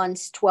 9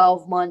 months,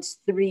 12 months,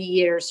 3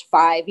 years,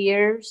 5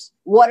 years?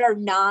 What are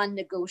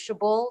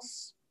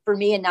non-negotiables? For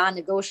me, a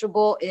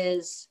non-negotiable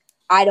is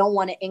I don't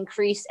want to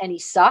increase any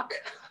suck,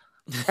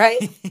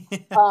 right?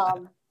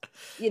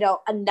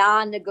 A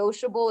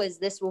non-negotiable is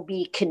this will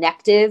be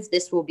connective,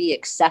 this will be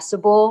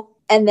accessible.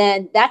 And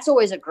then that's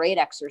always a great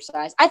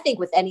exercise. I think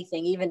with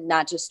anything, even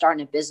not just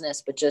starting a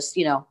business, but just,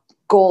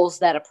 goals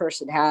that a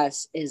person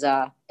has is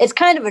it's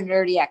kind of a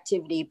nerdy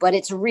activity, but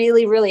it's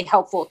really, really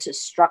helpful to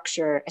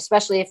structure,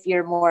 especially if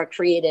you're more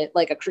creative,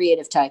 like a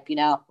creative type,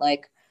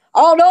 like,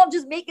 oh no, I'm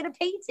just making a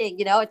painting.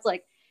 It's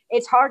like,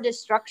 it's hard to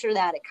structure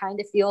that. It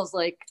kind of feels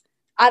like,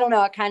 I don't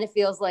know. It kind of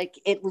feels like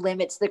it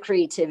limits the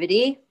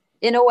creativity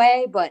in a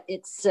way, but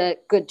it's a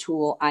good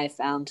tool, I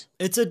found.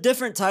 It's a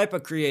different type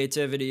of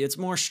creativity. It's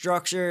more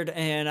structured,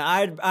 and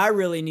I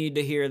really need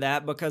to hear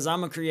that, because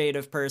I'm a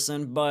creative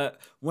person.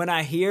 But when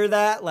I hear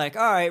that, like,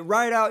 all right,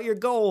 write out your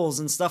goals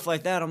and stuff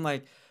like that, I'm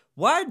like,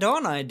 why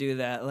don't I do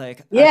that?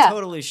 Like, I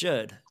totally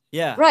should.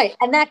 Yeah. Right.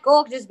 And that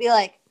goal could just be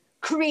like,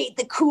 create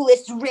the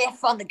coolest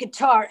riff on the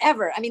guitar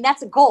ever. I mean,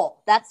 that's a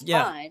goal. That's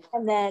fine.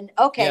 And then,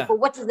 but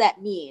what does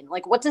that mean?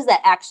 Like, what does that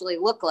actually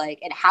look like,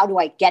 and how do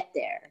I get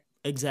there?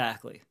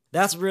 Exactly.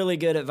 That's really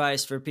good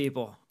advice for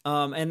people.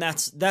 And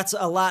that's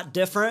a lot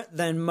different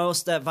than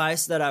most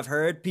advice that I've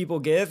heard people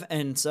give.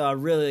 And so I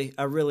really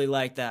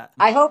like that.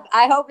 I hope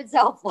it's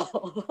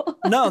helpful.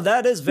 No,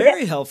 that is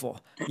very helpful.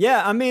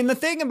 Yeah. I mean, the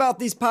thing about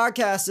these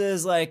podcasts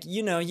is like,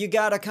 you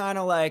got to kind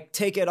of like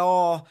take it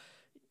all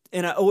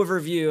in an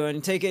overview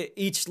and take it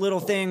each little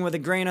thing with a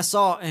grain of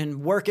salt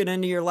and work it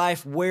into your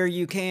life where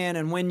you can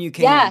and when you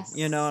can. Yes.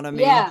 You know what I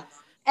mean? Yeah.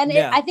 And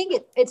I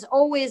think it's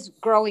always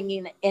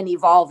growing and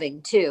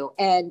evolving too.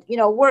 And,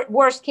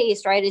 worst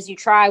case, right, is you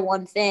try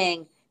one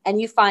thing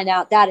and you find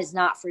out that is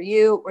not for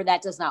you, or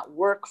that does not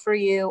work for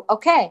you.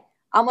 Okay,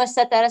 I'm going to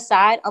set that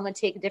aside. I'm going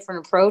to take a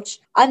different approach.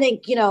 I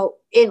think,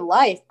 in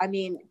life, I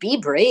mean, be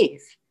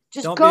brave.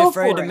 Just don't go be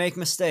afraid for to it. make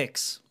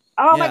mistakes.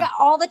 Oh my God,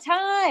 all the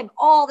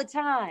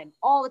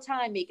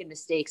time making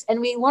mistakes. And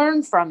we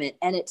learn from it,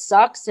 and it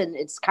sucks, and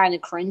it's kind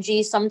of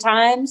cringy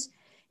sometimes.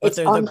 But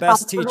they're the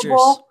best teachers.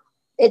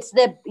 It's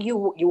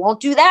you won't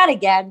do that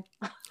again.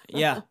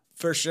 Yeah,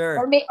 for sure.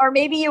 Or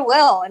maybe you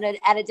will, and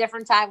at a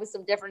different time with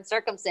some different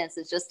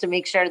circumstances, just to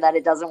make sure that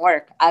it doesn't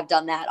work. I've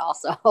done that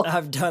also.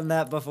 I've done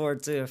that before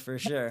too, for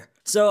sure.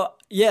 So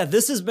yeah,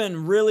 this has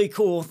been really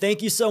cool.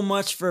 Thank you so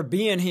much for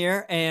being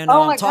here and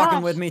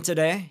talking with me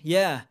today.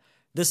 Yeah,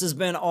 this has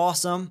been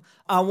awesome.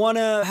 I want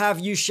to have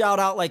you shout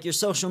out like your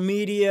social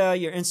media,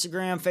 your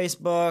Instagram,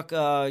 Facebook,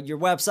 your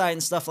website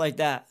and stuff like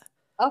that.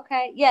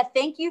 Okay. Yeah.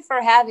 Thank you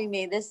for having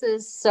me. This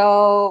is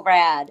so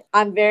rad.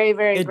 I'm very,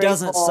 very grateful. It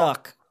doesn't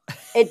suck.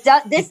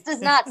 This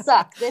does not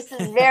suck. This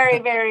is very,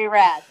 very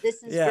rad.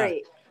 This is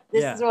great.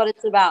 This is what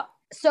it's about.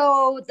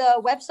 So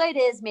the website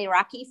is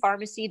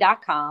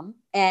merakifarmacy.com,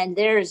 and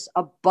there's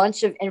a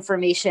bunch of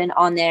information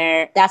on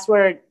there. That's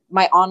where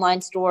my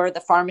online store,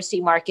 the pharmacy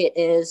market,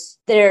 is.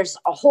 There's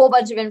a whole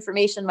bunch of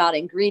information about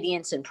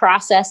ingredients and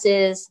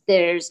processes.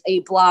 There's a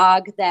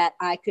blog that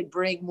I could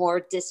bring more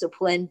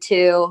discipline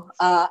to,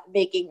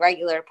 making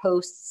regular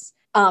posts.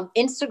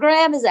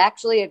 Instagram is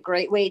actually a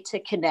great way to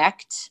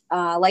connect.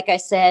 Like I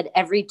said,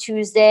 every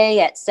Tuesday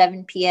at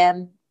 7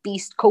 p.m.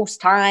 East Coast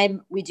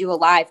time, we do a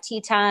live tea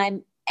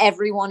time.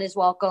 Everyone is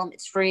welcome.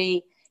 It's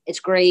free. It's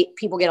great.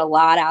 People get a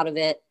lot out of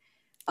it.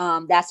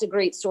 That's a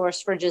great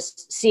source for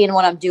just seeing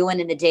what I'm doing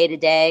in the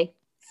day-to-day.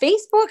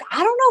 Facebook,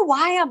 I don't know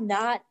why I'm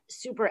not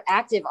super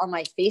active on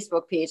my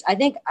Facebook page. I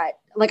think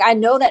I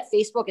know that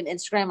Facebook and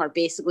Instagram are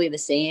basically the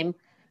same.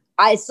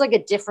 It's like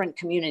a different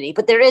community,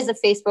 but there is a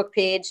Facebook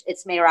page.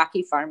 It's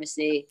Meraki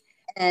Pharmacy.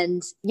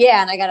 And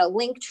yeah, and I got a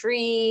link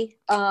tree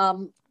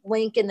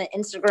link in the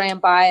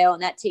Instagram bio,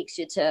 and that takes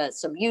you to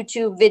some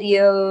YouTube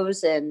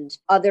videos and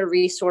other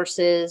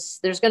resources.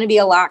 There's going to be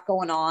a lot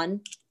going on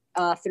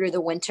through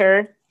the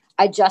winter.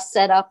 I just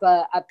set up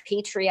a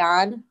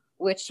Patreon,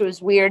 which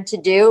was weird to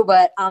do,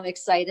 but I'm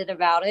excited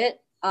about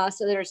it.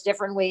 So there's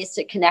different ways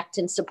to connect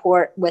and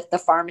support with the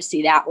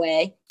pharmacy that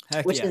way,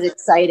 which is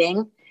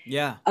exciting.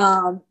 Yeah.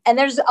 And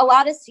there's a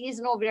lot of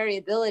seasonal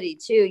variability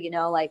too,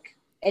 like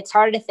it's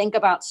hard to think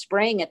about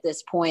spring at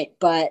this point,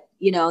 but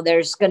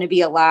there's going to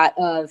be a lot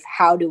of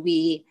how do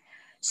we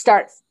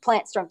start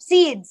plants from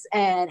seeds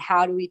and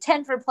how do we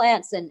tend for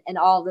plants and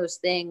all those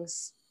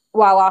things,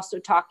 while also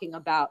talking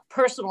about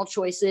personal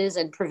choices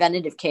and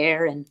preventative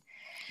care and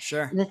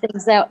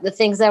the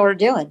things that we're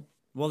doing.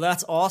 Well,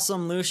 that's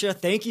awesome, Lucia.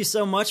 Thank you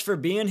so much for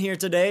being here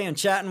today and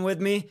chatting with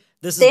me.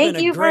 Thank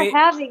you for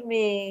having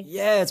me.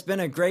 Yeah, it's been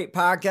a great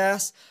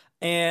podcast,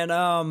 and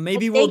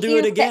maybe we'll do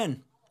it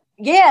again.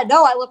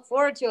 I look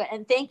forward to it.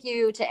 And thank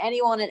you to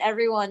anyone and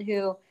everyone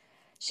who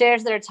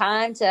shares their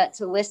time to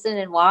listen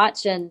and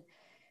watch. And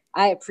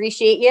I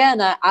appreciate you.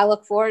 And I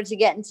look forward to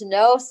getting to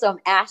know some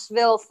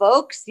Asheville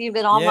folks. You've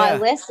been on my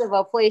list of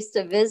a place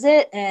to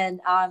visit. And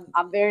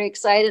I'm very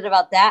excited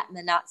about that in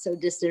the not so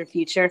distant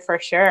future for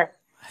sure.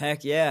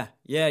 Heck yeah.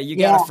 Yeah. You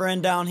got a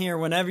friend down here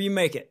whenever you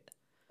make it.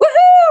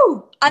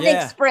 Woohoo! I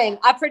think spring.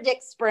 I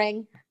predict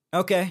spring.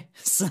 Okay.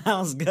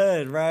 Sounds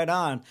good. Right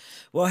on.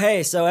 Well,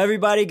 hey, so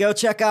everybody go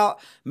check out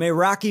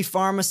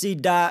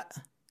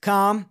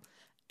merakifarmacy.com.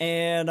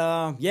 And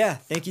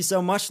thank you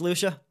so much,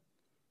 Lucia.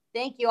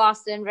 Thank you,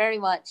 Austin, very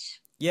much.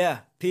 Yeah.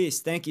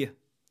 Peace. Thank you.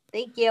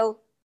 Thank you.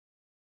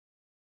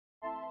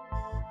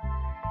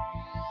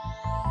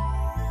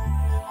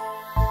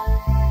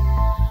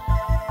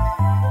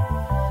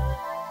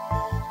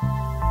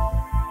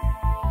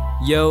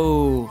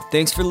 Yo,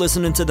 thanks for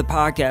listening to the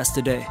podcast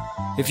today.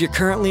 If you're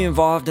currently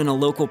involved in a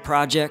local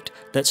project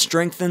that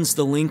strengthens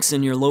the links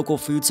in your local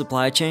food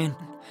supply chain,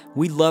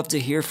 we'd love to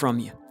hear from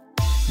you.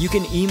 You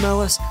can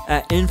email us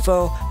at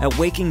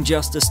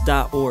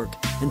info@wakingjustice.org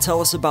and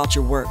tell us about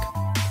your work.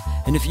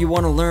 And if you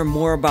want to learn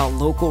more about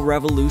local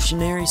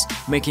revolutionaries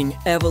making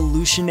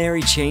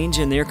evolutionary change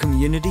in their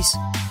communities,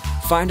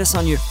 find us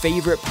on your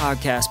favorite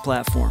podcast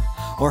platform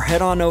or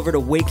head on over to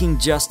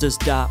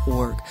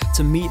wakingjustice.org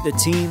to meet the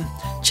team,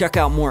 check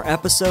out more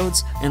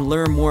episodes, and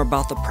learn more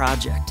about the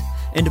project.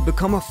 And to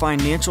become a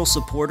financial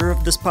supporter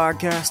of this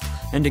podcast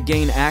and to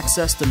gain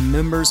access to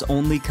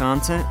members-only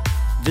content,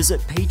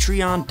 visit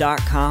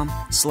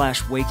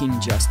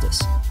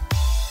patreon.com/wakingjustice.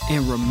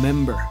 And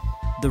remember,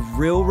 the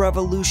real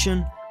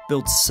revolution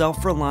builds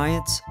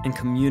self-reliance and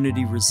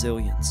community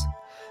resilience.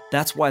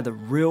 That's why the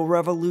real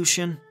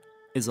revolution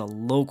is a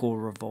local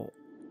revolt.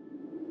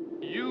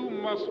 You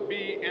must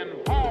be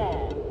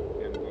involved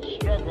in the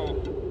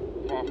struggle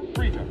for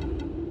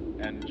freedom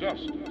and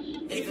justice.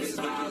 If it's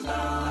about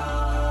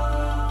love,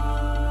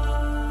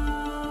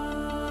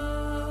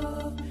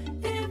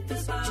 if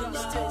it's about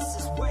justice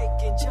is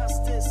waking,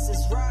 justice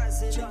is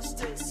rising.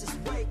 Justice is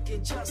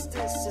waking,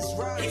 justice is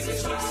rising. If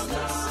it's about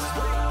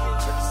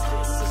love,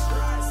 justice is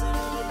rising.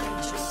 And it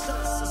ain't just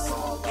us, it's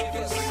all of us. If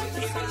it's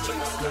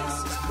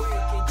justice is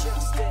waking,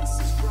 justice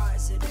is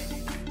rising. And it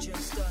ain't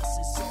just us,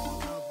 it's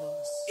all of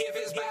us. If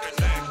it's about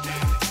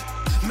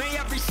may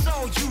every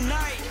soul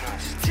unite,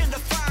 tend the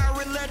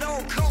fire and let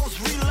old coals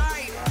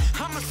relight.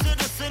 I'm a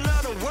citizen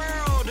of the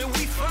world and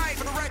we fight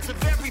for the rights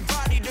of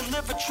everybody to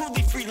live a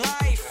truly free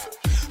life.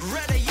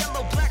 Red or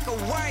yellow, black or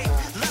white,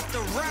 left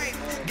or right,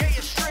 gay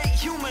or straight,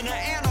 human or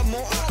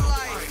animal, all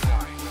life.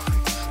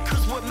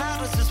 Cause what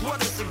matters is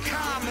what is in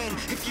common.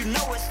 If you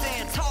know it,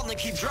 stand tall and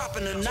keep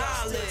dropping the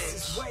knowledge.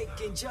 Justice is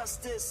waking,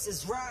 justice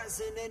is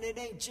rising, and it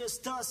ain't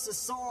just us,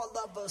 it's all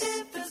of us.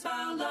 If it's